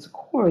out that it's a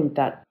quarry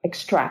that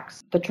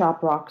extracts the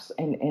trap rocks,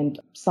 and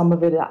some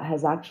of it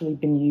has actually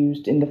been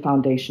used in the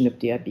foundation of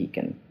Dia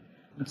Beacon.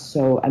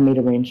 So I made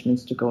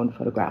arrangements to go and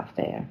photograph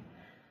there.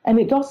 And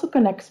it also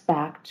connects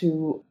back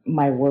to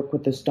my work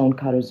with the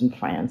stonecutters in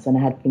France, and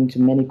I had been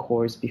to many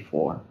quarries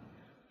before.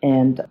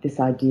 And this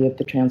idea of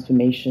the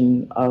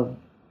transformation of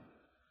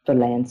the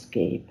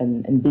landscape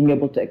and being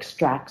able to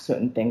extract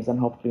certain things and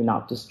hopefully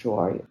not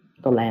destroy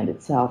the land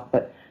itself,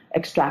 but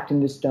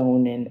extracting the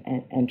stone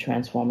and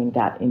transforming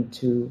that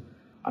into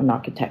an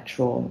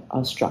architectural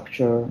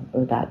structure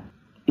that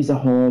is a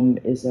home,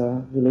 is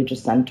a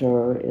religious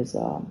center, is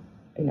for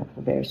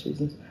various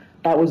reasons.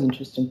 That was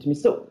interesting to me.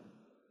 So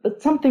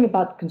it's something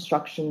about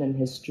construction and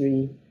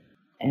history,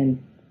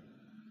 and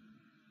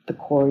the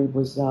quarry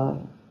was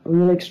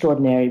really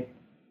extraordinary.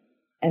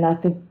 And I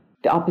think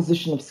the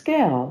opposition of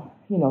scale,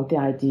 the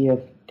idea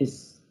of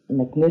this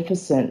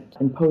magnificent,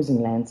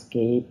 imposing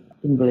landscape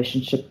in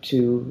relationship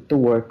to the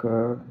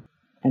worker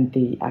and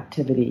the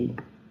activity,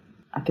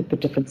 I think the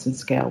difference in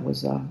scale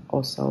was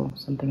also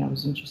something I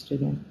was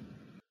interested in.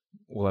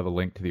 We'll have a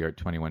link to the Art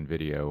 21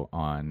 video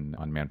on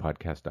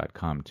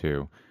manpodcast.com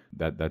too.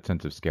 That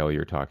sense of scale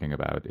you're talking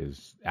about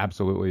is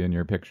absolutely in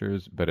your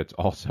pictures, but it's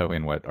also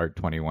in what Art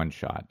 21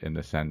 shot, in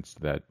the sense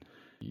that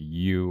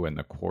you and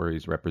the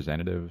quarry's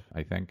representative,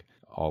 I think,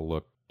 all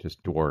look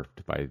just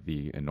dwarfed by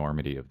the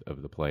enormity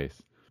of the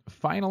place.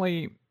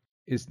 Finally,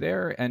 is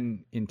there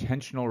an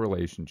intentional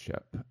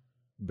relationship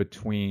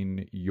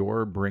between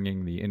your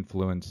bringing the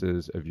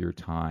influences of your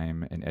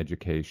time and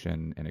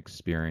education and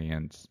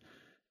experience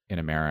in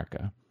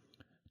America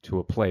to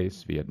a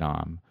place,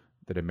 Vietnam,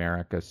 that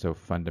America so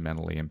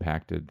fundamentally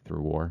impacted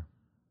through war?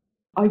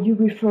 Are you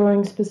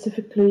referring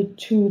specifically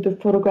to the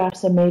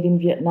photographs I made in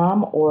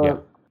Vietnam,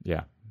 or?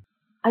 Yeah.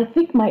 I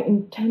think my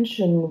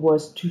intention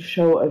was to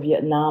show a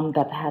Vietnam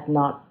that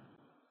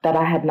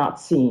I had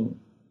not seen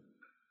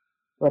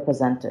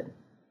represented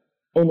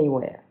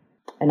anywhere.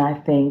 And I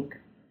think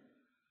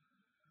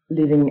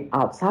living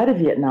outside of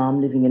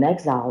Vietnam, living in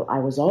exile, I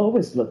was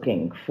always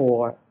looking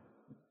for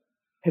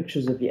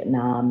pictures of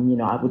Vietnam.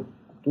 I would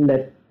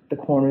lift the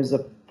corners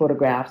of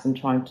photographs and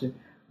trying to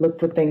look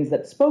for things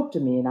that spoke to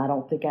me. And I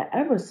don't think I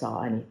ever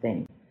saw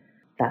anything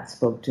that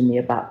spoke to me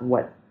about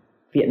what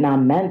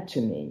Vietnam meant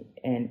to me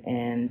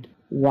and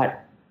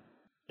what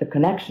the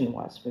connection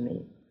was for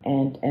me.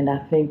 And I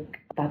think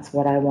that's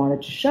what I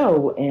wanted to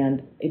show.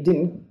 And it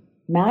didn't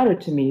matter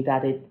to me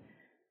that it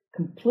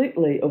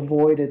completely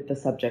avoided the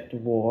subject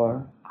of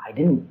war. I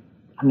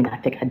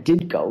think I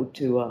did go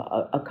to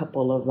a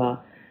couple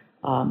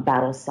of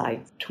battle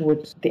sites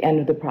towards the end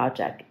of the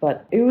project,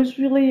 but it was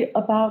really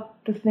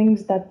about the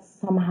things that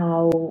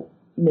somehow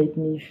made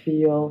me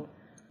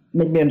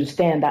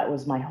understand that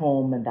was my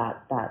home, and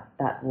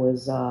that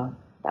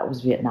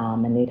was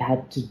Vietnam, and it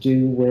had to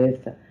do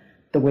with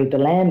the way the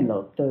land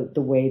looked,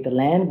 the way the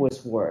land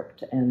was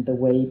worked, and the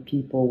way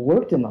people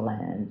worked in the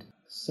land.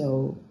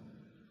 So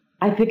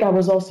I think I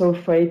was also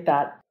afraid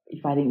that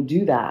if I didn't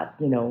do that,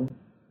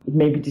 it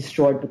may be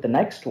destroyed with the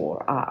next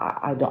war.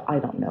 I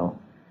don't know.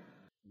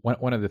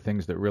 One of the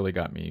things that really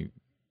got me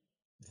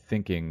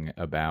thinking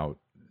about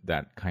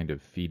that kind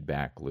of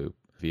feedback loop,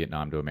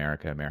 Vietnam to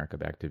America, America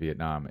back to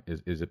Vietnam,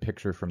 is a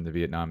picture from the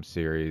Vietnam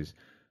series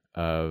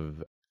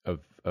of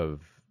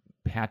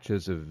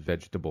patches of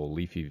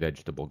leafy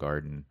vegetable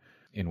garden,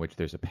 in which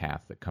there's a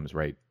path that comes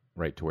right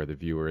to where the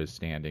viewer is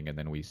standing, and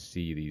then we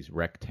see these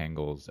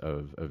rectangles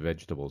of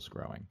vegetables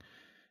growing.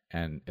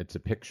 And it's a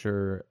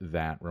picture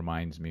that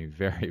reminds me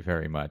very,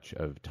 very much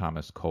of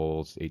Thomas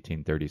Cole's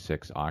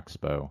 1836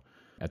 Oxbow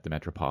at the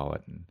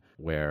Metropolitan,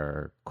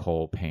 where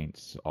Cole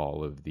paints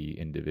all of the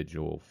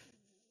individual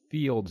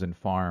fields and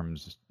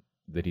farms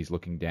that he's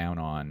looking down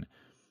on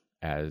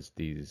as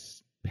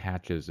these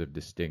patches of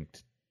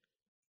distinct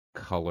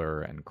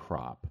color and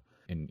crop.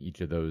 And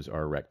each of those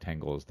are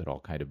rectangles that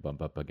all kind of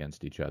bump up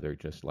against each other,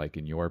 just like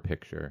in your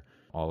picture.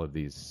 All of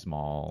these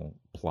small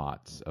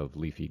plots of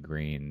leafy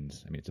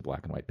greens, it's a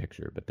black and white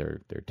picture, but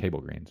they're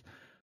table greens,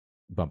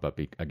 bump up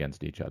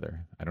against each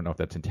other. I don't know if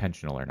that's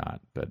intentional or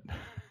not, but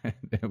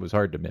it was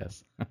hard to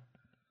miss.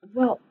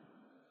 Well,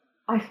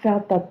 I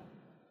felt that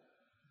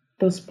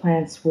those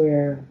plants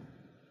were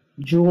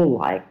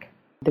jewel-like.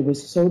 They were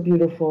so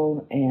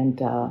beautiful, and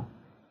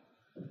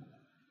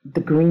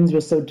the greens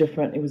were so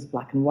different. It was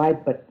black and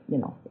white, but,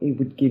 it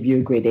would give you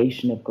a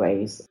gradation of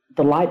grays.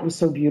 The light was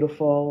so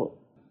beautiful,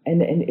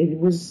 and it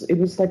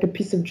was like a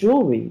piece of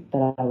jewelry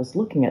that I was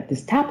looking at,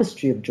 this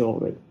tapestry of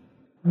jewelry.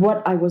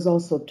 What I was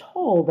also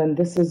told, and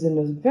this is in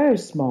a very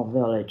small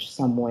village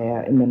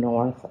somewhere in the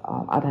north,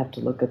 I'd have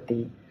to look at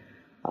the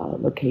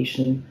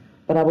location,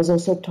 but I was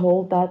also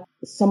told that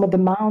some of the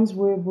mounds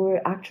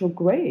were actual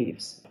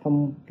graves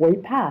from way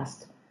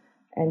past.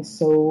 And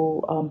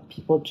so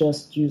people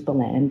just used the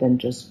land and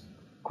just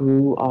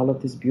grew all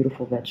of these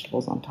beautiful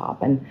vegetables on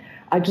top. And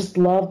I just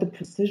love the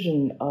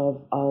precision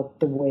of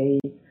the way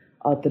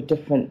the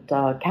different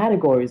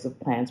categories of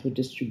plants were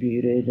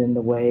distributed, and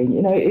the way,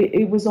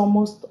 it was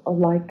almost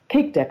like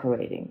cake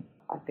decorating.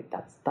 I think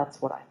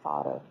that's what I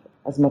thought of,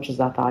 as much as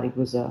I thought it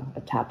was a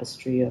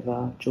tapestry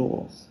of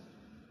jewels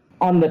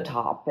on the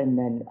top, and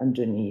then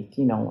underneath,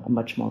 a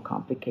much more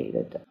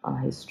complicated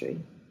history.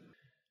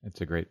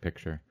 It's a great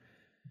picture.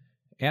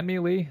 Ann-Mi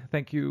Lee,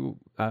 thank you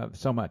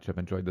so much. I've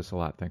enjoyed this a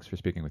lot. Thanks for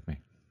speaking with me.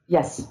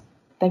 Yes.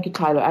 Thank you,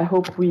 Tyler. I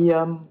hope we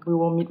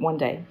will meet one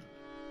day.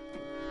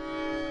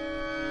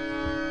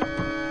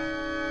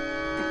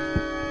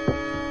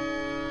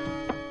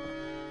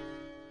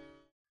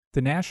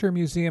 The Nasher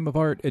Museum of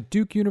Art at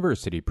Duke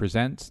University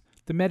presents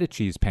The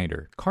Medici's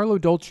Painter, Carlo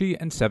Dolci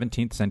and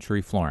 17th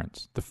Century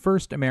Florence, the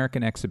first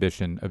American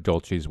exhibition of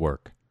Dolci's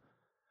work.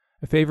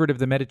 A favorite of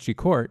the Medici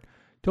court,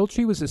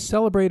 Dolci was a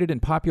celebrated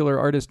and popular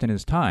artist in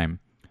his time,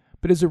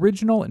 but his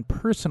original and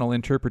personal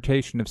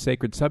interpretation of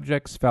sacred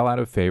subjects fell out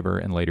of favor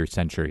in later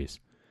centuries.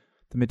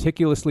 The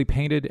meticulously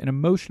painted and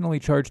emotionally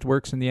charged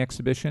works in the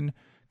exhibition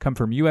come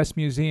from U.S.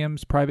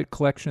 museums, private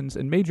collections,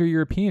 and major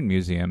European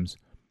museums,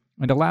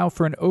 and allow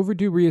for an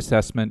overdue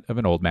reassessment of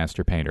an old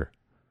master painter.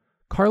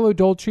 Carlo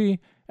Dolci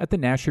at the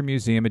Nasher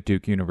Museum at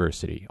Duke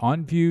University,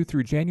 on view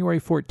through January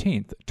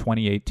 14th,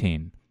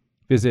 2018.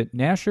 Visit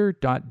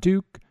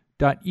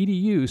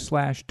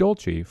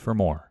nasher.duke.edu/Dolci for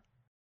more.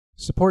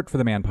 Support for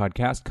the Man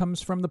Podcast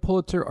comes from the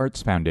Pulitzer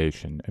Arts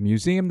Foundation, a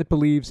museum that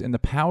believes in the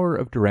power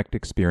of direct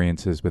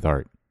experiences with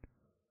art.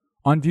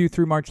 On view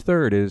through March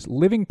 3rd is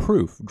Living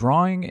Proof,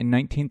 Drawing in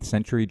 19th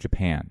Century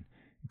Japan,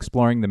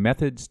 exploring the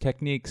methods,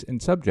 techniques,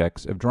 and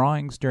subjects of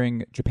drawings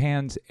during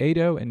Japan's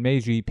Edo and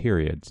Meiji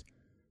periods.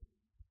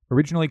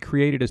 Originally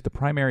created as the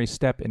primary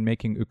step in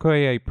making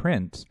ukiyo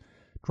prints,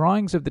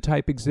 drawings of the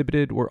type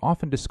exhibited were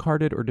often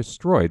discarded or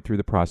destroyed through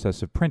the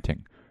process of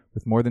printing.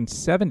 With more than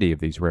 70 of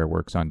these rare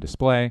works on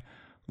display,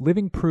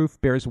 Living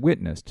Proof bears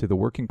witness to the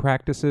working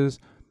practices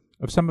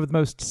of some of the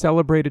most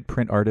celebrated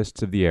print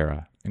artists of the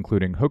era,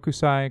 including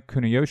Hokusai,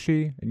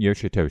 Kunayoshi, and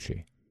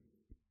Yoshitoshi.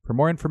 For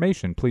more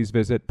information, please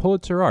visit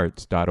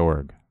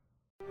pulitzerarts.org.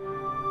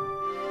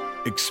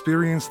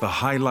 Experience the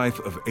high life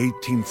of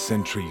 18th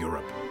century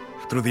Europe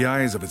through the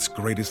eyes of its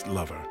greatest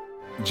lover,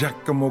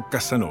 Giacomo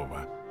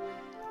Casanova.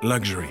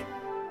 Luxury,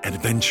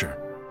 adventure,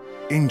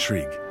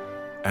 intrigue,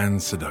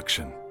 and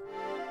seduction.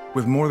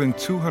 With more than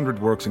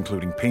 200 works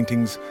including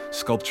paintings,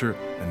 sculpture,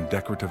 and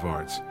decorative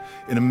arts,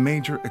 in a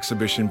major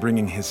exhibition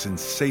bringing his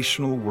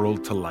sensational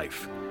world to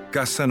life.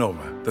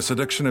 Casanova, The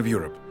Seduction of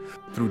Europe,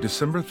 through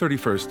December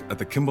 31st at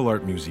the Kimball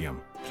Art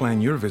Museum.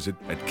 Plan your visit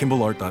at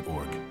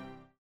kimballart.org.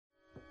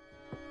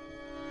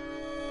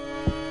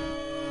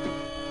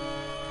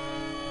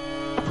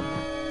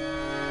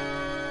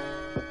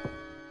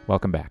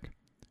 Welcome back.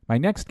 My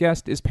next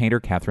guest is painter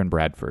Katherine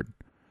Bradford.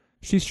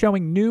 She's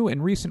showing new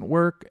and recent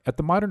work at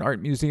the Modern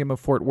Art Museum of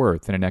Fort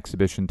Worth in an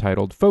exhibition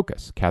titled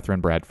Focus,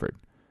 Katherine Bradford.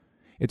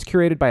 It's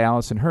curated by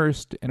Allison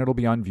Hurst, and it'll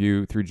be on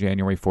view through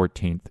January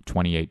 14th,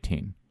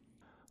 2018.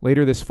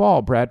 Later this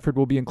fall, Bradford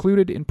will be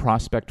included in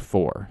Prospect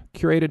 4,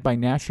 curated by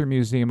Nasher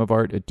Museum of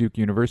Art at Duke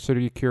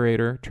University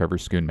curator Trevor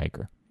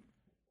Schoonmaker.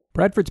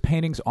 Bradford's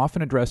paintings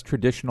often address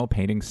traditional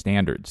painting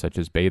standards, such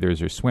as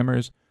bathers or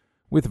swimmers,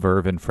 with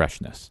verve and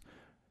freshness.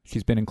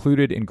 She's been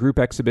included in group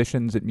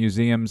exhibitions at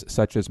museums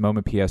such as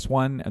MoMA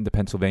PS1 and the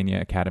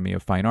Pennsylvania Academy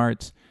of Fine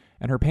Arts,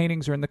 and her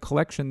paintings are in the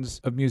collections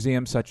of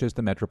museums such as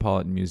the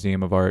Metropolitan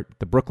Museum of Art,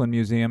 the Brooklyn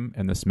Museum,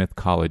 and the Smith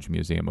College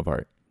Museum of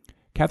Art.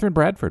 Katherine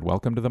Bradford,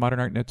 welcome to the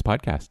Modern Art Notes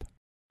podcast.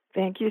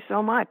 Thank you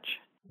so much.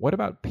 What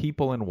about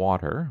people in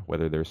water,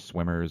 whether they're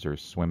swimmers or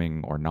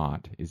swimming or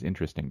not, is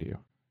interesting to you?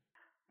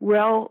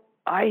 Well,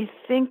 I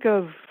think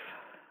of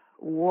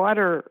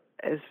water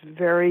as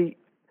very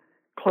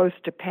close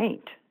to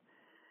paint.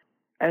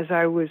 As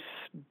I was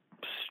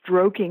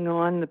stroking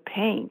on the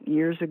paint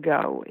years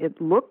ago,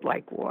 it looked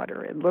like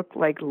water. It looked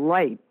like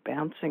light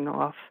bouncing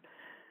off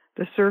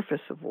the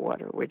surface of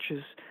water, which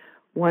is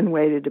one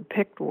way to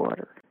depict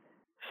water.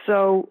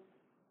 So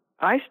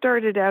I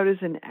started out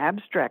as an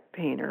abstract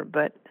painter,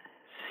 but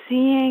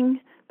seeing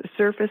the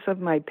surface of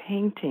my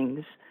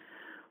paintings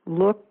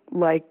look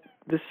like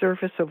the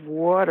surface of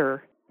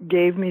water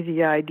gave me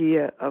the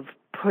idea of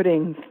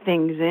putting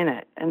things in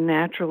it, and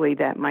naturally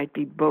that might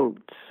be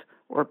boats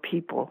or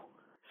people.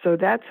 So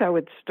that's how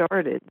it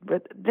started.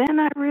 But then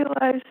I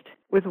realized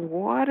with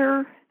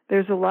water,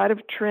 there's a lot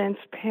of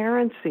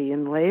transparency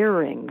and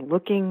layering.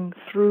 Looking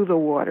through the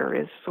water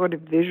is sort of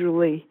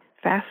visually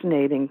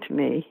fascinating to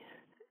me.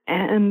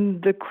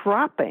 And the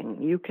cropping,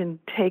 you can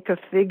take a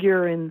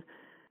figure and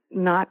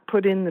not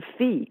put in the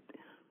feet.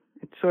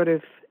 It sort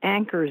of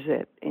anchors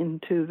it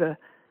into the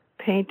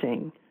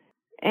painting.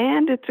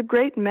 And it's a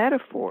great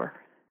metaphor.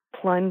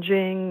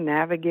 Plunging,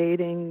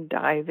 navigating,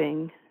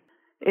 diving.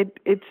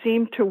 It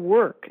seemed to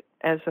work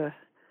as a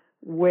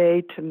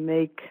way to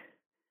make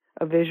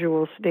a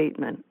visual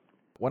statement.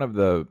 One of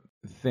the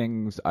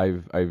things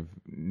I've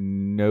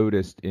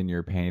noticed in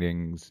your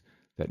paintings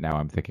that now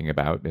I'm thinking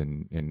about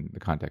in the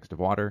context of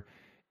water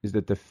is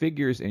that the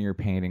figures in your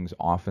paintings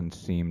often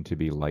seem to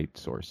be light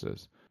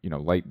sources. You know,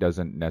 light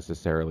doesn't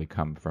necessarily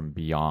come from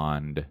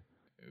beyond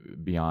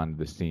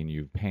the scene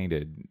you've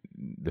painted.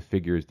 The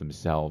figures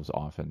themselves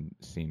often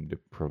seem to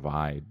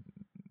provide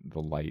the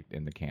light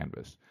in the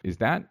canvas. Is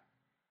that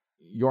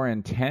your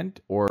intent,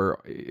 or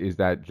is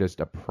that just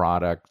a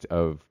product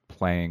of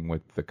playing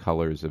with the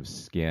colors of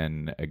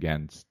skin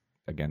against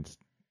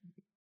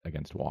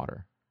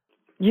water?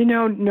 You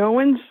know, no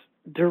one's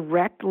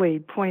directly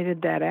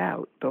pointed that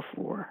out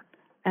before,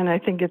 and I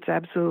think it's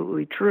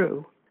absolutely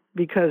true,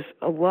 because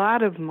a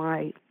lot of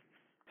my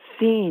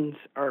scenes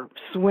are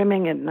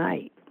swimming at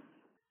night.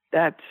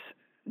 That's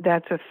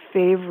a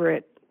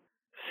favorite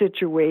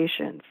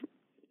situation.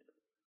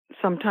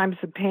 Sometimes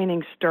the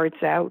painting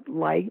starts out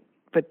light,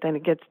 but then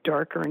it gets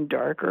darker and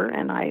darker,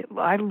 and I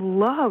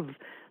love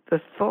the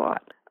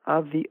thought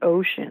of the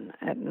ocean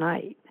at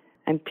night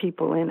and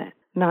people in it.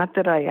 Not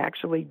that I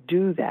actually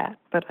do that,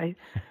 but I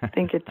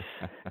think it's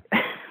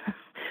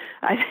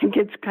I think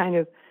it's kind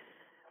of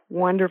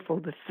wonderful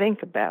to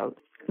think about.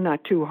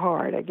 Not too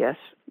hard, I guess.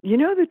 You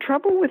know, the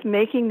trouble with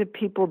making the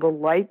people the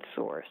light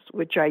source,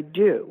 which I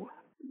do,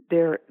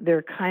 they're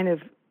kind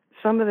of,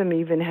 some of them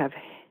even have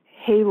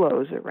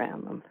halos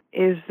around them,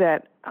 is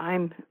that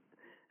I'm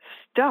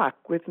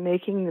stuck with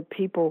making the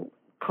people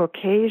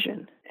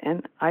Caucasian.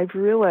 And I've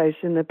realized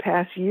in the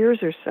past years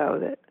or so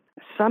that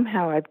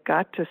somehow I've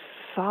got to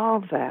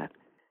solve that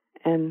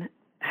and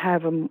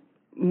have a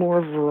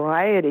more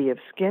variety of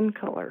skin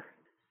color.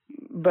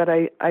 But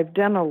I've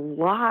done a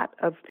lot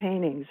of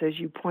paintings, as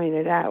you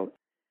pointed out,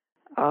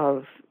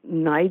 of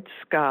night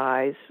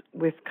skies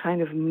with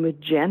kind of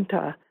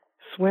magenta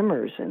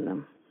swimmers in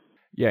them.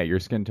 Yeah, your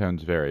skin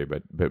tones vary,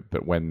 but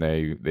when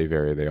they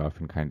vary, they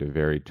often kind of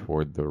vary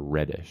toward the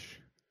reddish.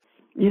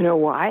 You know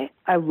why?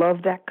 I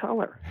love that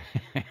color.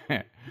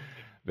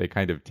 They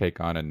kind of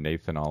take on a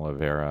Nathan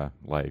Oliveira,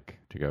 like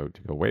to go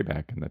way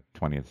back in the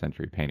 20th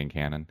century painting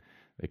canon.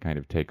 They kind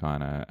of take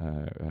on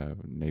a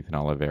Nathan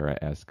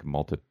Oliveira-esque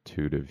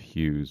multitude of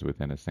hues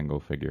within a single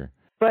figure.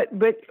 But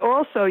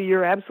also,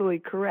 you're absolutely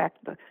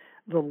correct.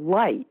 The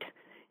light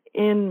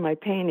in my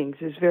paintings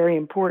is very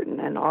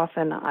important, and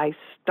often I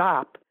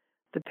stop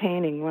the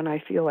painting when I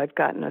feel I've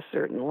gotten a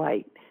certain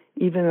light,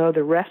 even though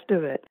the rest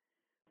of it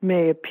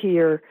may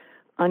appear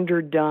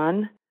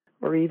underdone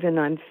or even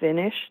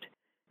unfinished.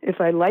 If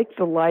I like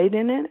the light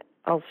in it,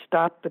 I'll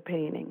stop the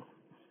painting.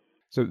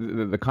 So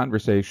the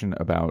conversation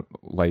about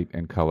light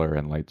and color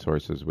and light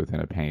sources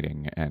within a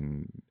painting,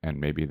 and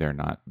maybe they're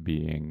not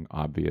being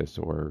obvious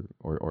or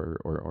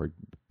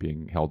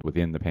being held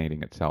within the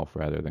painting itself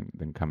rather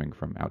than coming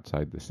from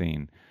outside the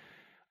scene,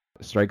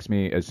 strikes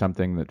me as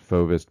something that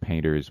Fauvist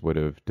painters would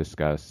have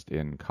discussed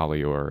in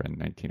Collioure in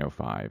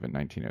 1905 and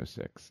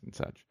 1906 and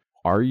such.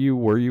 Were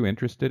you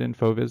interested in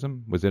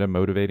Fauvism? Was it a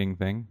motivating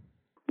thing?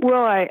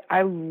 Well,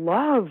 I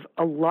love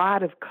a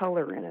lot of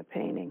color in a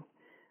painting.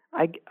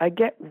 I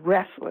get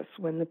restless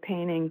when the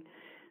painting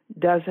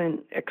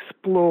doesn't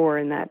explore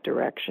in that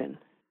direction.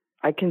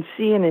 I can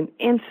see in an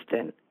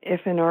instant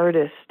if an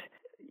artist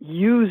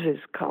uses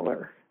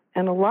color,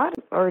 and a lot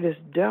of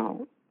artists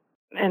don't.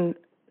 And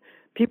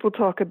people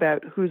talk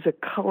about who's a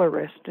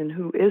colorist and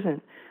who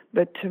isn't,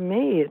 but to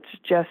me it's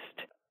just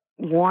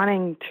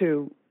wanting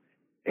to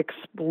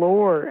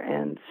explore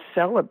and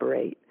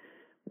celebrate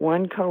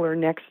one color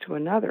next to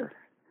another,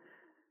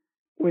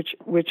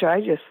 which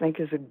I just think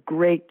is a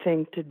great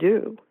thing to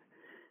do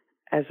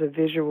as a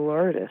visual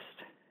artist.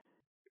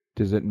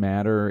 Does it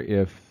matter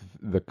if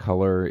the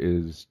color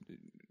is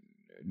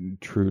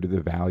true to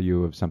the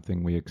value of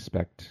something we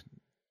expect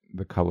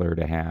the color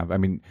to have? I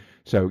mean,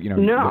 so, you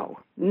know...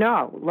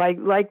 No,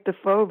 like the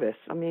Fauvists.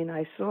 I mean,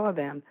 I saw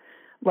them,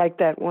 like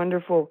that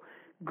wonderful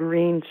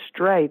green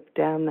stripe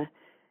down the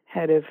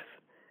head of,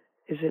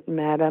 is it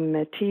Madame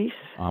Matisse?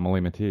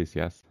 Amélie Matisse,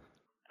 yes.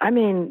 I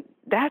mean,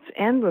 that's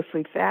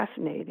endlessly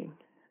fascinating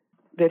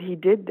that he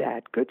did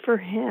that. Good for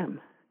him.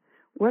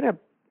 What a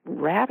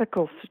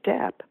radical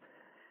step.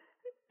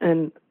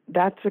 And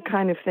that's the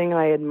kind of thing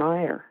I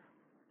admire.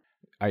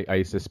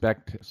 I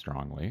suspect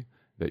strongly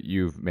that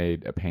you've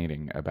made a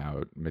painting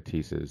about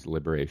Matisse's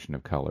Liberation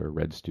of Color,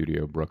 Red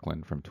Studio,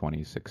 Brooklyn from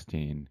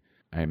 2016.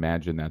 I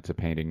imagine that's a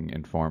painting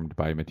informed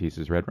by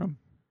Matisse's Red Room?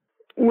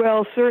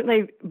 Well,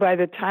 certainly by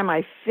the time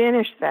I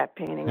finished that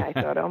painting, I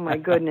thought, oh my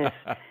goodness,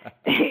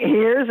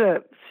 here's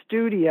a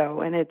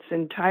studio and it's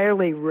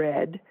entirely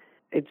red.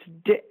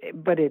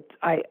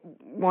 I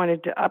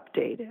wanted to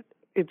update it.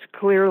 It's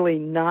clearly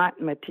not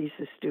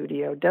Matisse's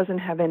studio. It doesn't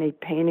have any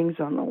paintings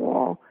on the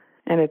wall,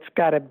 and it's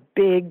got a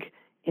big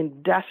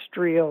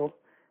industrial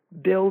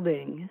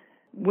building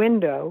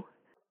window,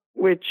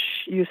 which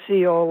you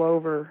see all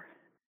over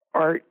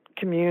art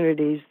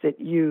communities that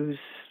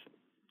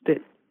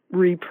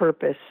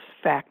repurpose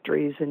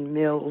factories and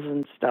mills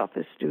and stuff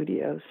as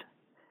studios.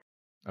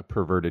 A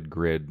perverted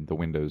grid. The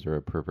windows are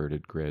a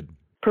perverted grid.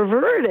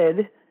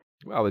 Perverted?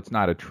 Well, it's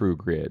not a true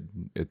grid.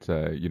 It's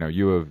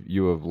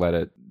you have let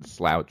it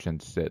slouch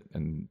and sit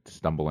and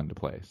stumble into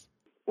place.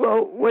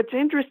 Well, what's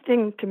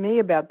interesting to me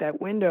about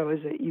that window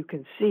is that you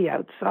can see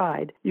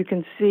outside. You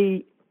can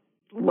see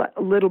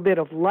a little bit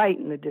of light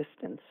in the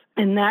distance.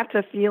 And that's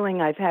a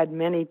feeling I've had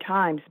many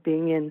times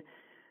being in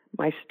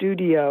my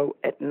studio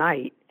at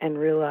night and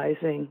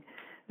realizing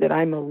that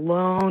I'm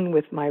alone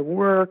with my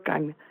work.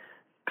 I'm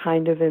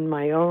kind of in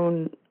my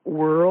own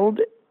world,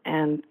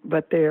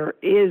 but there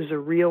is a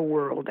real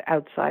world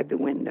outside the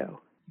window,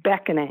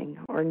 beckoning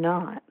or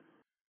not.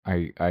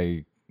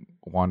 I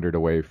wandered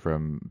away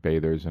from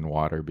bathers and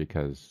water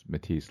because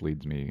Matisse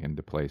leads me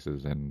into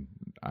places and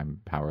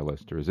I'm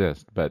powerless to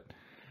resist. But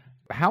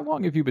how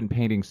long have you been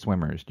painting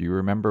swimmers? Do you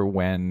remember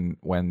when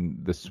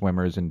the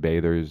swimmers and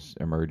bathers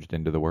emerged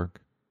into the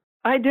work?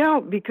 I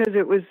don't, because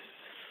it was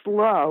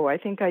slow. I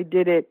think I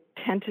did it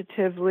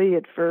tentatively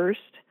at first.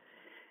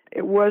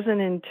 It wasn't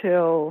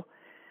until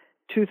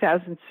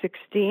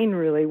 2016,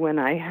 really, when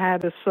I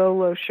had a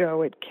solo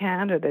show at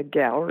Canada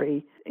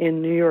Gallery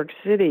in New York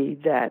City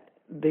that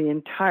the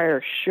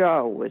entire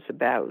show was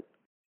about.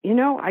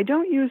 I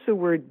don't use the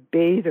word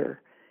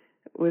bather,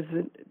 was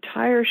the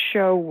entire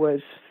show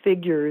was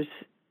figures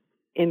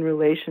in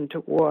relation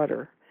to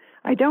water.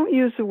 I don't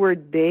use the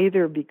word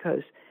bather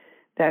because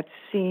that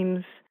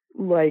seems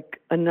like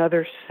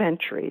another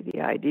century,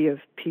 the idea of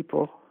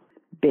people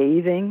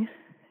bathing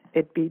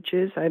at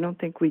beaches. I don't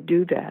think we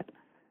do that.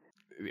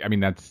 I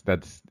mean, that's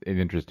an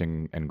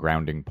interesting and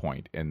grounding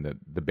point, and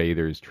the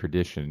bather's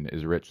tradition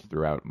is rich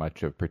throughout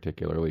much of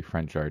particularly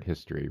French art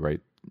history,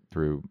 right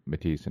through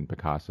Matisse and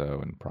Picasso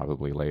and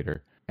probably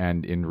later.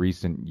 And in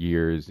recent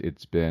years,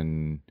 it's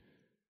been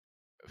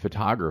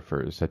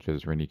photographers such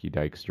as Renike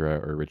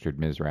Dijkstra or Richard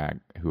Misrak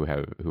who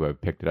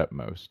have picked it up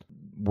most.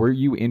 Were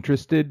you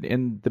interested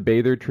in the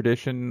bather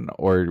tradition,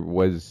 or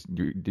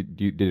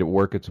did it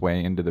work its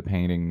way into the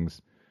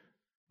paintings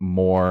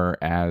more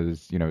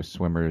as,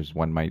 swimmers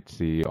one might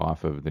see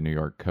off of the New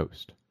York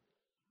coast?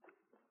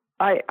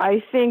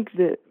 I think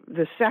that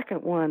the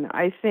second one,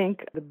 I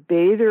think the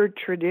bather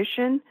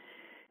tradition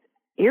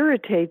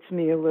irritates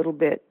me a little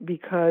bit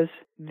because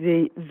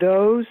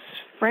those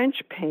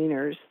French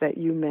painters that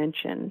you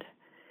mentioned,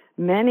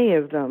 many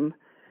of them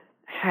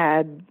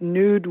had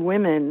nude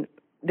women.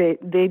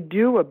 They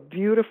do a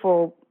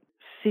beautiful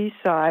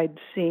seaside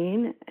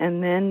scene,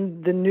 and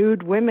then the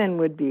nude women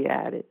would be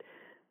added.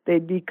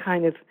 They'd be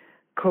kind of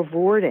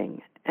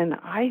cavorting. And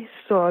I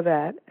saw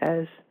that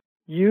as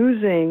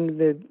using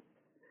the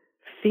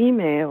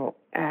female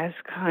as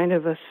kind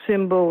of a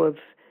symbol of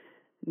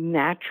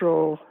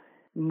natural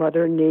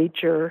Mother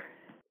Nature.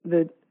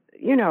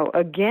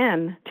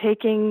 Again,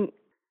 taking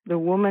the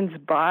woman's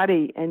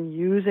body and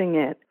using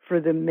it for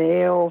the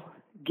male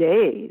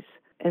gaze.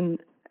 And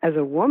as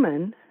a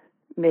woman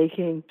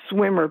making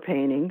swimmer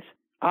paintings,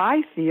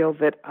 I feel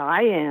that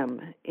I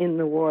am in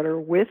the water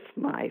with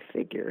my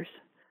figures.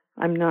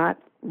 I'm not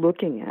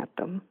looking at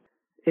them.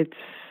 It's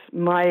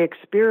my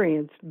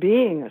experience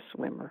being a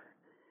swimmer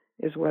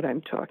is what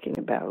I'm talking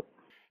about.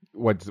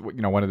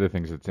 One of the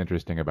things that's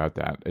interesting about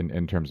that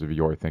in terms of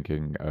your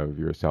thinking of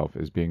yourself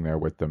as being there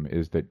with them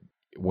is that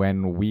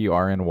when we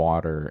are in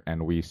water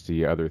and we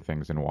see other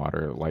things in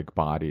water, like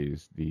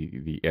bodies,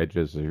 the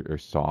edges are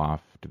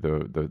soft,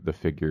 the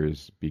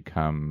figures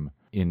become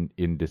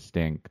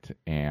indistinct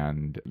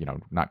and,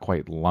 not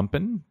quite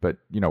lumpen, but,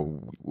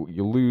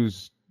 you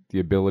lose the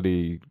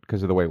ability,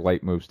 because of the way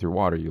light moves through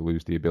water, you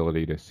lose the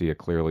ability to see a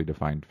clearly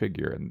defined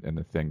figure, and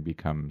the thing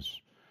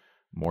becomes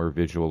more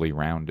visually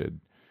rounded.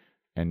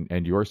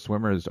 And your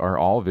swimmers are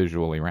all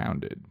visually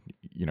rounded.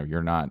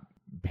 You're not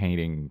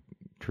painting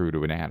true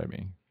to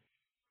anatomy.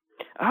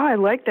 Oh, I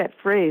like that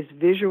phrase,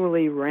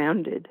 visually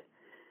rounded.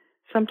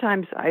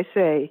 Sometimes I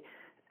say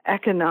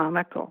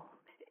economical.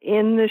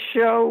 In the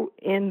show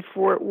in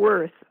Fort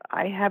Worth,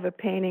 I have a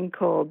painting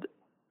called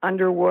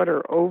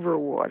Underwater,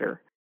 Overwater,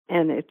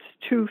 and it's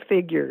two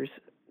figures.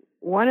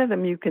 One of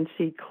them you can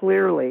see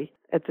clearly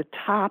at the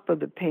top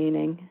of the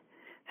painting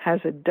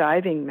has a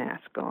diving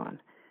mask on.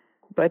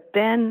 But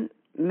then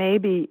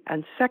maybe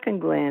on second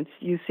glance,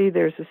 you see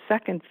there's a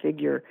second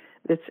figure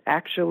that's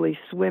actually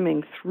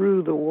swimming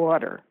through the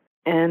water.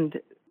 And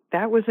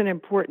that was an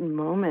important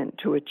moment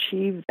to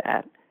achieve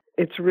that.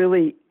 It's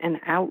really an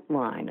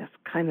outline, a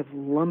kind of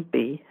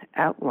lumpy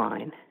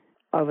outline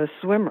of a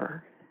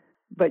swimmer.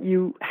 But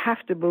you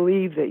have to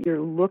believe that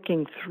you're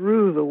looking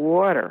through the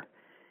water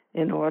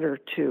in order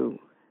to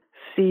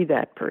see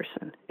that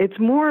person. It's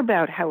more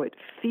about how it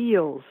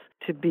feels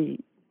to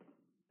be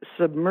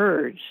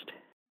submerged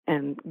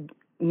and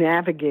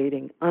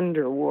navigating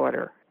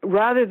underwater.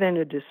 Rather than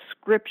a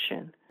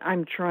description,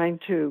 I'm trying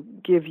to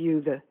give you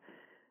the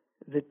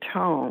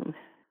tone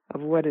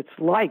of what it's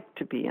like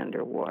to be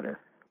underwater.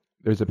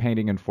 There's a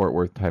painting in Fort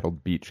Worth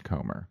titled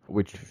Beachcomber,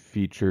 which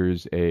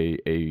features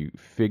a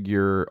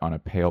figure on a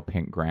pale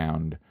pink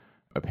ground,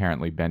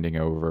 apparently bending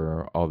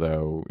over,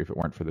 although if it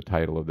weren't for the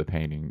title of the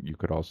painting, you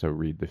could also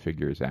read the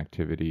figure's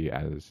activity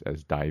as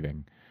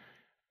diving.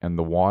 And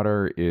the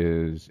water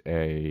is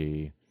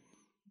a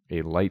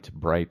light,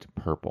 bright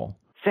purple.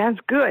 Sounds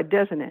good,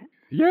 doesn't it?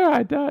 Yeah,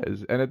 it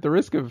does. And at the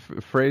risk of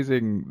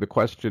phrasing the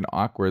question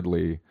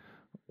awkwardly,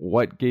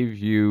 what gave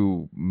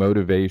you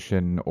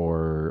motivation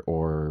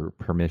or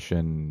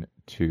permission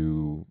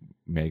to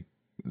make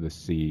the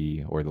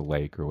sea or the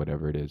lake or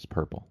whatever it is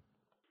purple?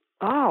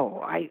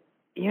 Oh, I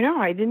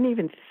didn't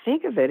even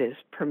think of it as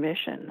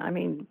permission. I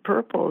mean,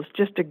 purple is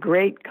just a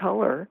great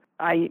color.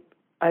 I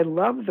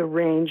love the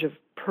range of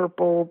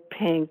purple,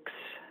 pinks,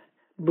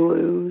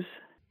 blues.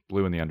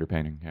 Blue in the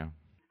underpainting, yeah.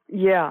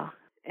 Yeah,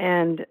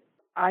 and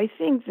I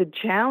think the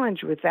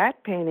challenge with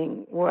that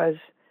painting was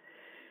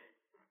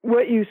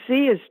what you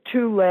see is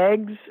two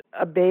legs,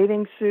 a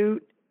bathing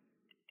suit,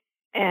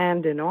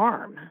 and an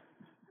arm.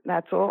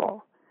 That's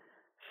all.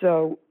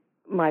 So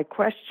my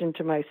question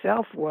to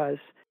myself was,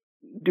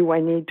 do I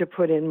need to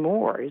put in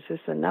more? Is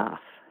this enough?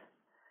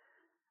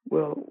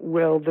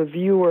 Will the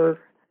viewer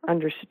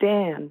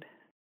understand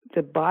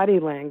the body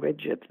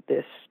language of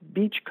this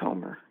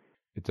beachcomber?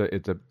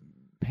 It's a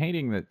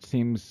painting that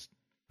seems,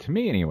 to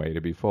me anyway,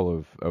 to be full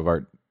of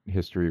art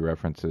history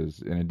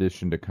references, in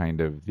addition to kind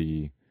of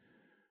the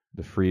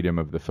the freedom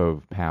of the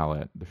fauve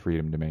palette, the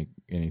freedom to make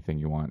anything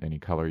you want, any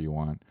color you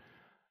want.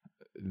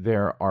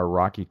 There are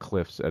rocky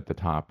cliffs at the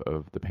top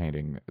of the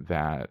painting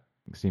that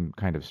seem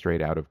kind of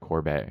straight out of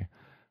Courbet.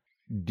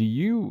 Do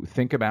you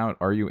think about,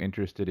 are you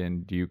interested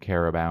in, do you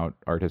care about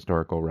art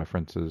historical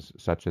references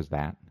such as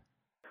that?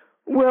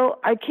 Well,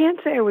 I can't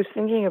say I was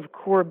thinking of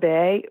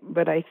Courbet,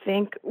 but I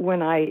think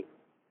when I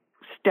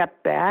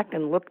stepped back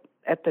and looked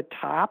at the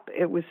top,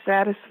 it was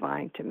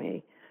satisfying to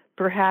me.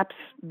 Perhaps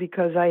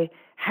because I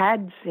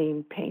had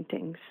seen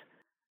paintings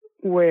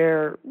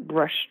where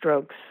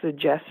brushstrokes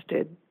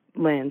suggested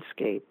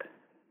landscape.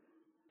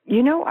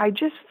 You know, I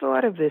just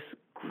thought of this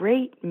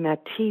great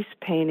Matisse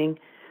painting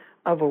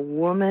of a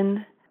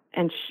woman,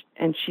 and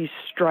she's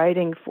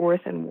striding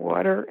forth in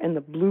water, and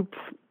the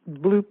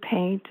blue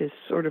paint is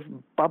sort of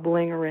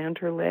bubbling around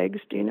her legs.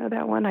 Do you know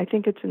that one? I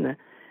think it's in the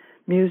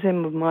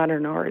Museum of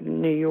Modern Art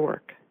in New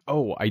York.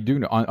 Oh, I do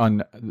know.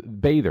 On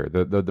Bather,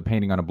 the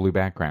painting on a blue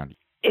background.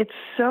 It's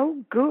so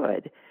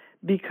good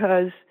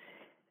because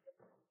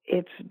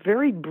it's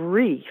very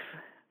brief,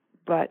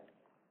 but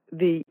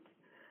the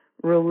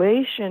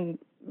relation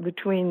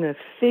between the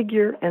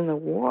figure and the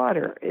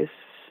water is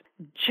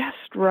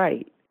just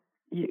right.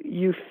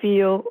 You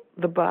feel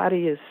the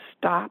body is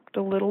stopped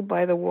a little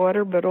by the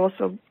water, but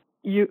also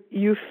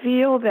you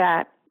feel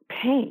that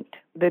paint,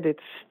 that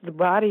it's the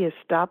body is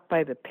stopped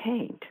by the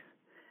paint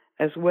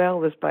as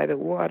well as by the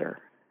water.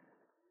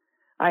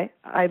 I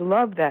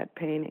love that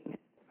painting.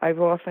 I've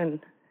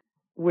often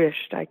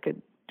wished I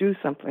could do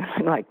something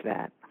like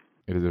that.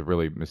 It is a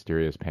really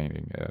mysterious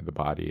painting. The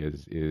body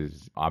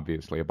is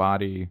obviously a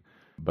body,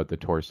 but the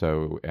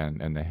torso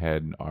and the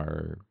head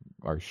are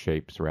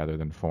shapes rather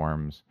than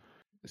forms.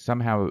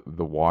 Somehow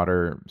the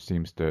water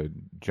seems to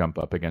jump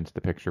up against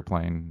the picture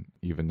plane,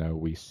 even though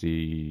we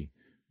see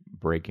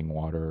breaking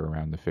water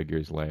around the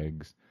figure's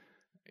legs.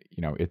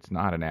 You know, it's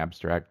not an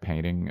abstract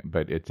painting,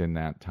 but it's in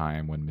that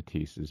time when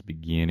Matisse is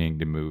beginning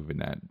to move in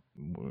that,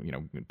 you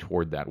know,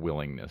 toward that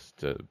willingness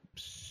to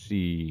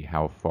see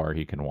how far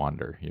he can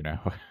wander, you know.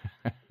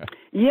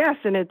 Yes,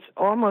 and it's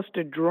almost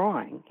a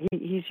drawing.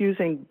 He's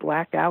using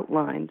black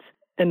outlines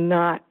and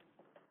not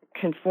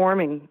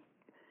conforming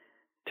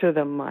to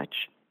them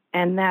much.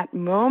 And that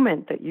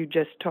moment that you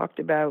just talked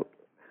about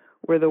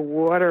where the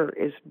water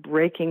is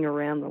breaking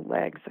around the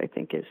legs, I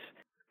think is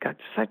got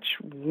such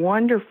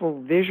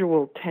wonderful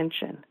visual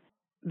tension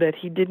that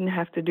he didn't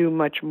have to do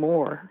much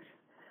more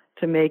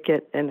to make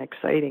it an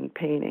exciting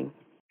painting.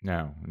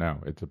 No,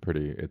 it's a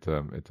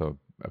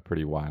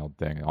pretty wild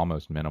thing,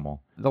 almost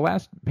minimal. The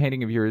last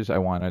painting of yours I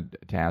wanted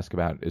to ask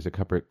about is a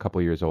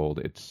couple years old.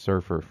 It's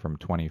Surfer from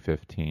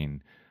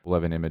 2015. We'll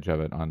have an image of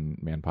it on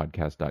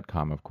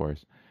manpodcast.com, of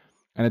course.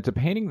 And it's a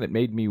painting that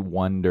made me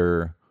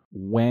wonder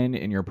when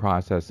in your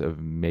process of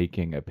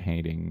making a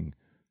painting,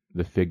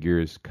 the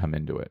figures come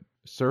into it.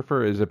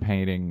 Surfer is a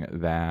painting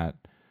that,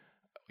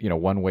 you know,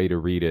 one way to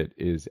read it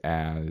is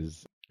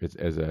as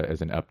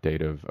an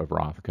update of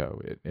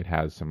Rothko. It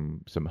has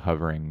some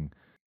hovering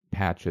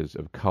patches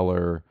of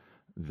color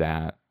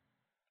that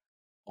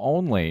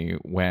only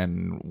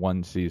when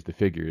one sees the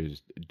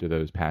figures do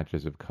those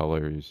patches of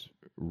colors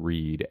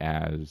read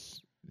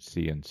as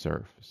sea and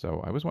surf.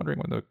 So I was wondering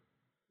when the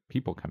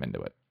people come into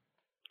it.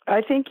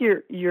 I think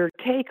your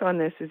take on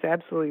this is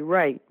absolutely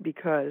right,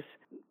 because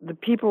the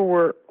people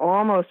were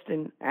almost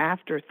an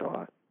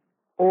afterthought,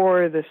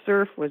 or the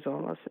surf was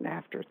almost an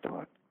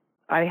afterthought.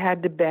 I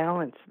had to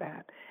balance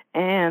that.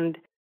 And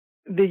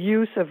the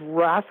use of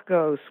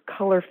Rothko's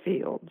color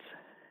fields,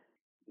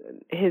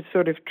 his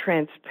sort of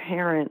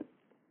transparent,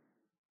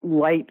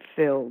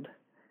 light-filled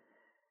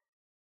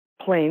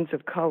planes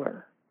of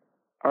color,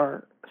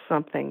 are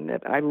something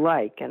that I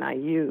like and I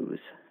use.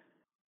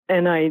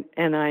 And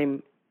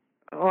I'm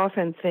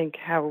often think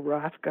how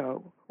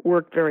Rothko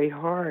worked very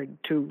hard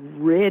to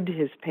rid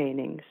his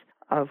paintings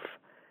of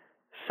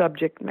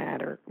subject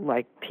matter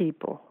like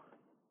people.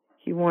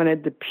 He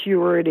wanted the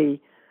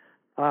purity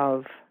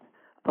of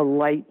a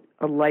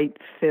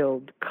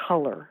light-filled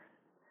color.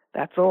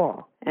 That's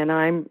all. And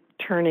I'm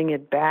turning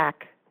it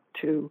back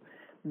to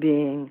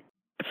being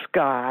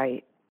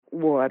sky,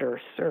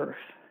 water, surf.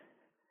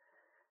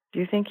 Do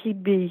you think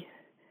he'd be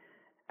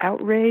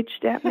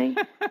outraged at me?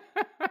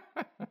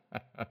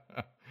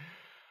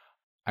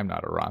 I'm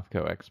not a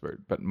Rothko expert,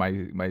 but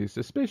my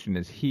suspicion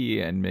is he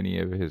and many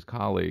of his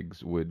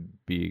colleagues would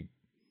be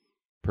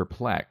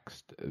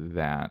perplexed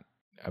that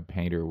a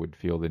painter would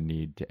feel the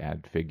need to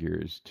add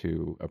figures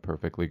to a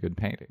perfectly good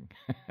painting.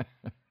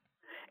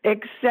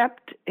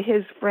 Except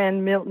his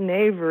friend Milton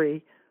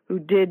Avery, who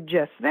did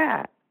just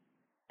that.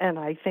 And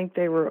I think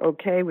they were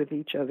okay with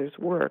each other's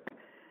work.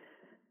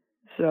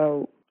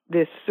 So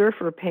this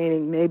surfer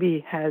painting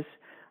maybe has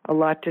a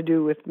lot to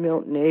do with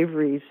Milton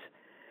Avery's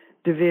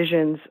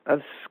divisions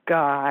of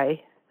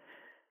sky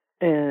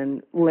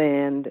and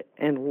land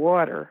and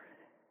water.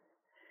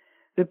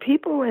 The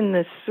people in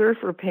the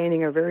surfer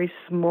painting are very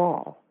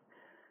small.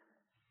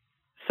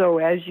 So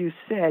as you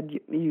said,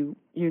 you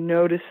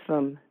notice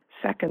them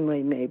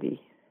secondly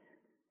maybe.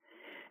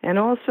 And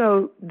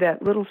also,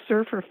 that little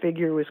surfer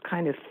figure was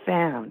kind of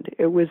found.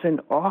 It was an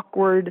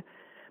awkward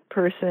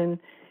person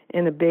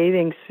in a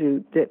bathing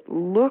suit that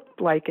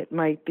looked like it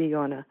might be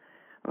on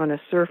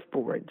a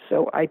surfboard.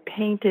 So I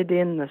painted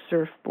in the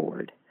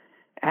surfboard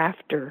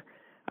after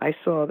I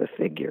saw the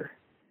figure.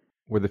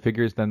 Were the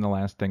figures then the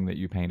last thing that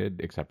you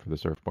painted, except for the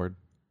surfboard?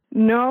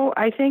 No,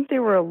 I think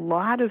there were a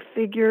lot of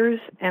figures,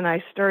 and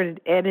I started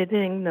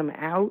editing them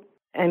out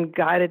and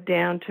got it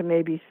down to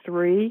maybe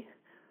 3.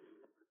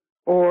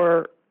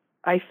 Or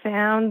I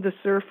found the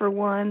surfer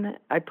one,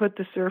 I put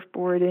the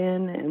surfboard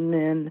in, and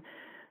then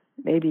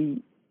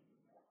maybe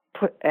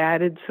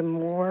added some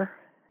more.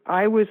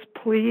 I was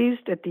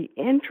pleased at the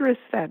interest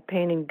that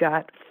painting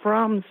got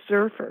from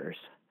surfers,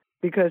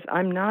 because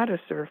I'm not a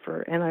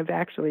surfer, and I've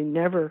actually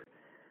never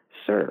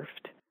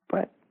surfed.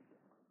 But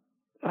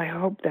I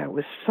hope that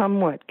was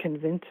somewhat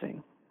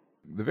convincing.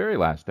 The very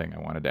last thing I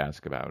wanted to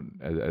ask about,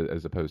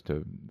 as opposed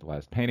to the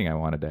last painting I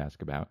wanted to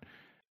ask about,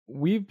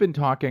 we've been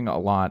talking a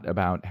lot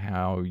about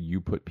how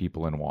you put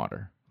people in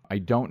water. I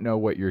don't know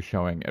what you're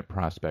showing at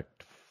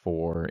Prospect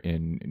 4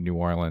 in New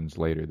Orleans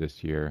later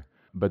this year,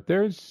 but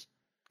there's,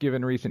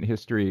 given recent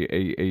history,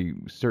 a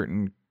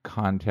certain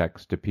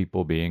context to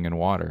people being in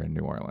water in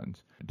New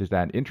Orleans. Does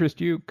that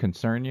interest you,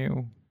 concern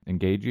you,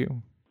 engage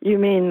you? You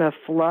mean the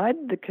flood,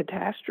 the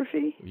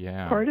catastrophe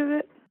part of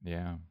it?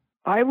 Yeah.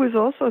 I was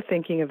also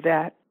thinking of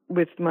that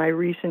with my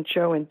recent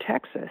show in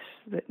Texas,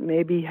 that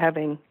maybe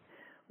having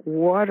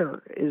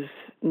water is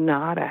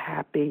not a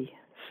happy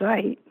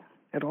sight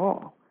at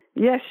all.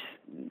 Yes,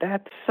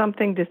 that's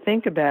something to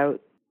think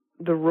about,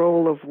 the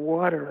role of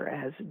water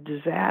as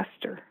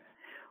disaster.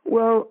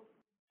 Well,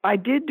 I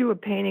did do a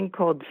painting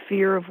called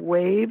Fear of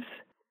Waves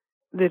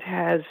that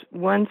has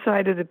one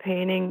side of the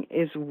painting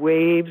is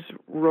waves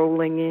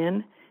rolling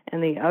in,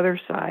 and the other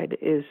side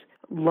is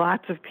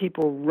lots of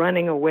people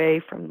running away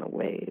from the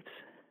waves.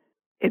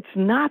 It's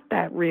not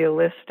that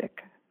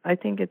realistic. I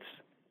think it's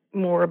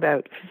more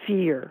about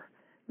fear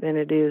than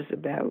it is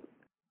about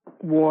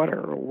water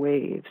or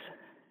waves.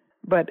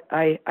 But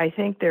I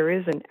think there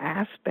is an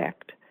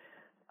aspect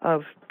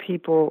of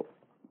people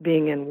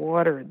being in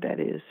water that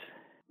is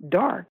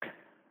dark.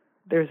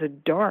 There's a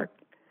dark,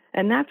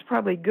 and that's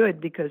probably good,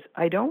 because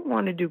I don't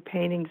want to do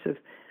paintings of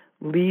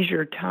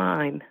leisure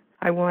time.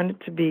 I want it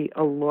to be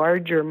a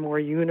larger, more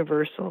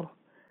universal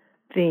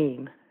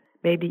theme,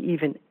 maybe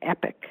even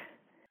epic.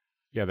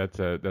 Yeah, that's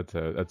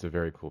a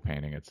very cool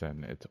painting. It's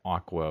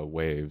aqua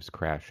waves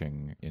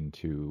crashing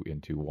into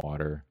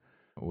water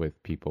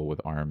with people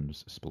with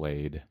arms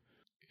splayed,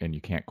 and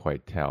you can't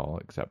quite tell,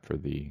 except for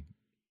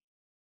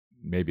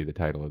maybe the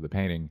title of the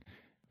painting,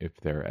 if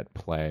they're at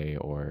play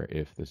or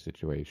if the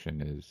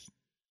situation is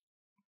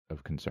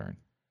of concern.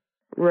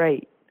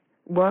 Right.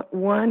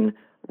 One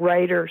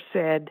writer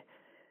said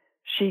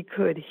she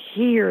could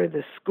hear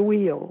the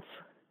squeals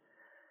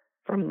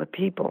from the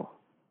people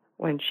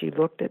when she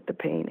looked at the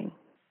painting,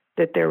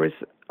 that there was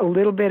a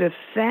little bit of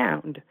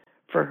sound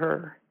for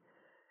her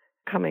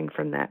coming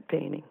from that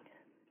painting.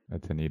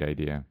 That's a neat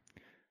idea.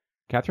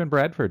 Katherine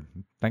Bradford,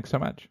 thanks so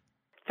much.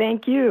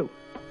 Thank you.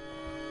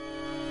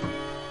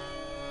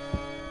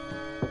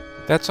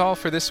 That's all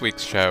for this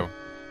week's show.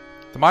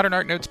 The Modern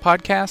Art Notes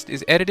podcast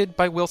is edited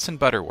by Wilson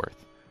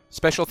Butterworth.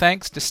 Special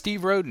thanks to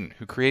Steve Roden,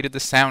 who created the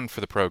sound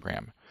for the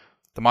program.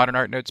 The Modern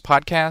Art Notes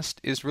podcast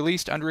is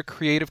released under a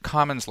Creative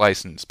Commons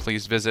license.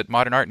 Please visit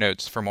Modern Art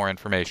Notes for more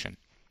information.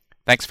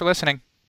 Thanks for listening.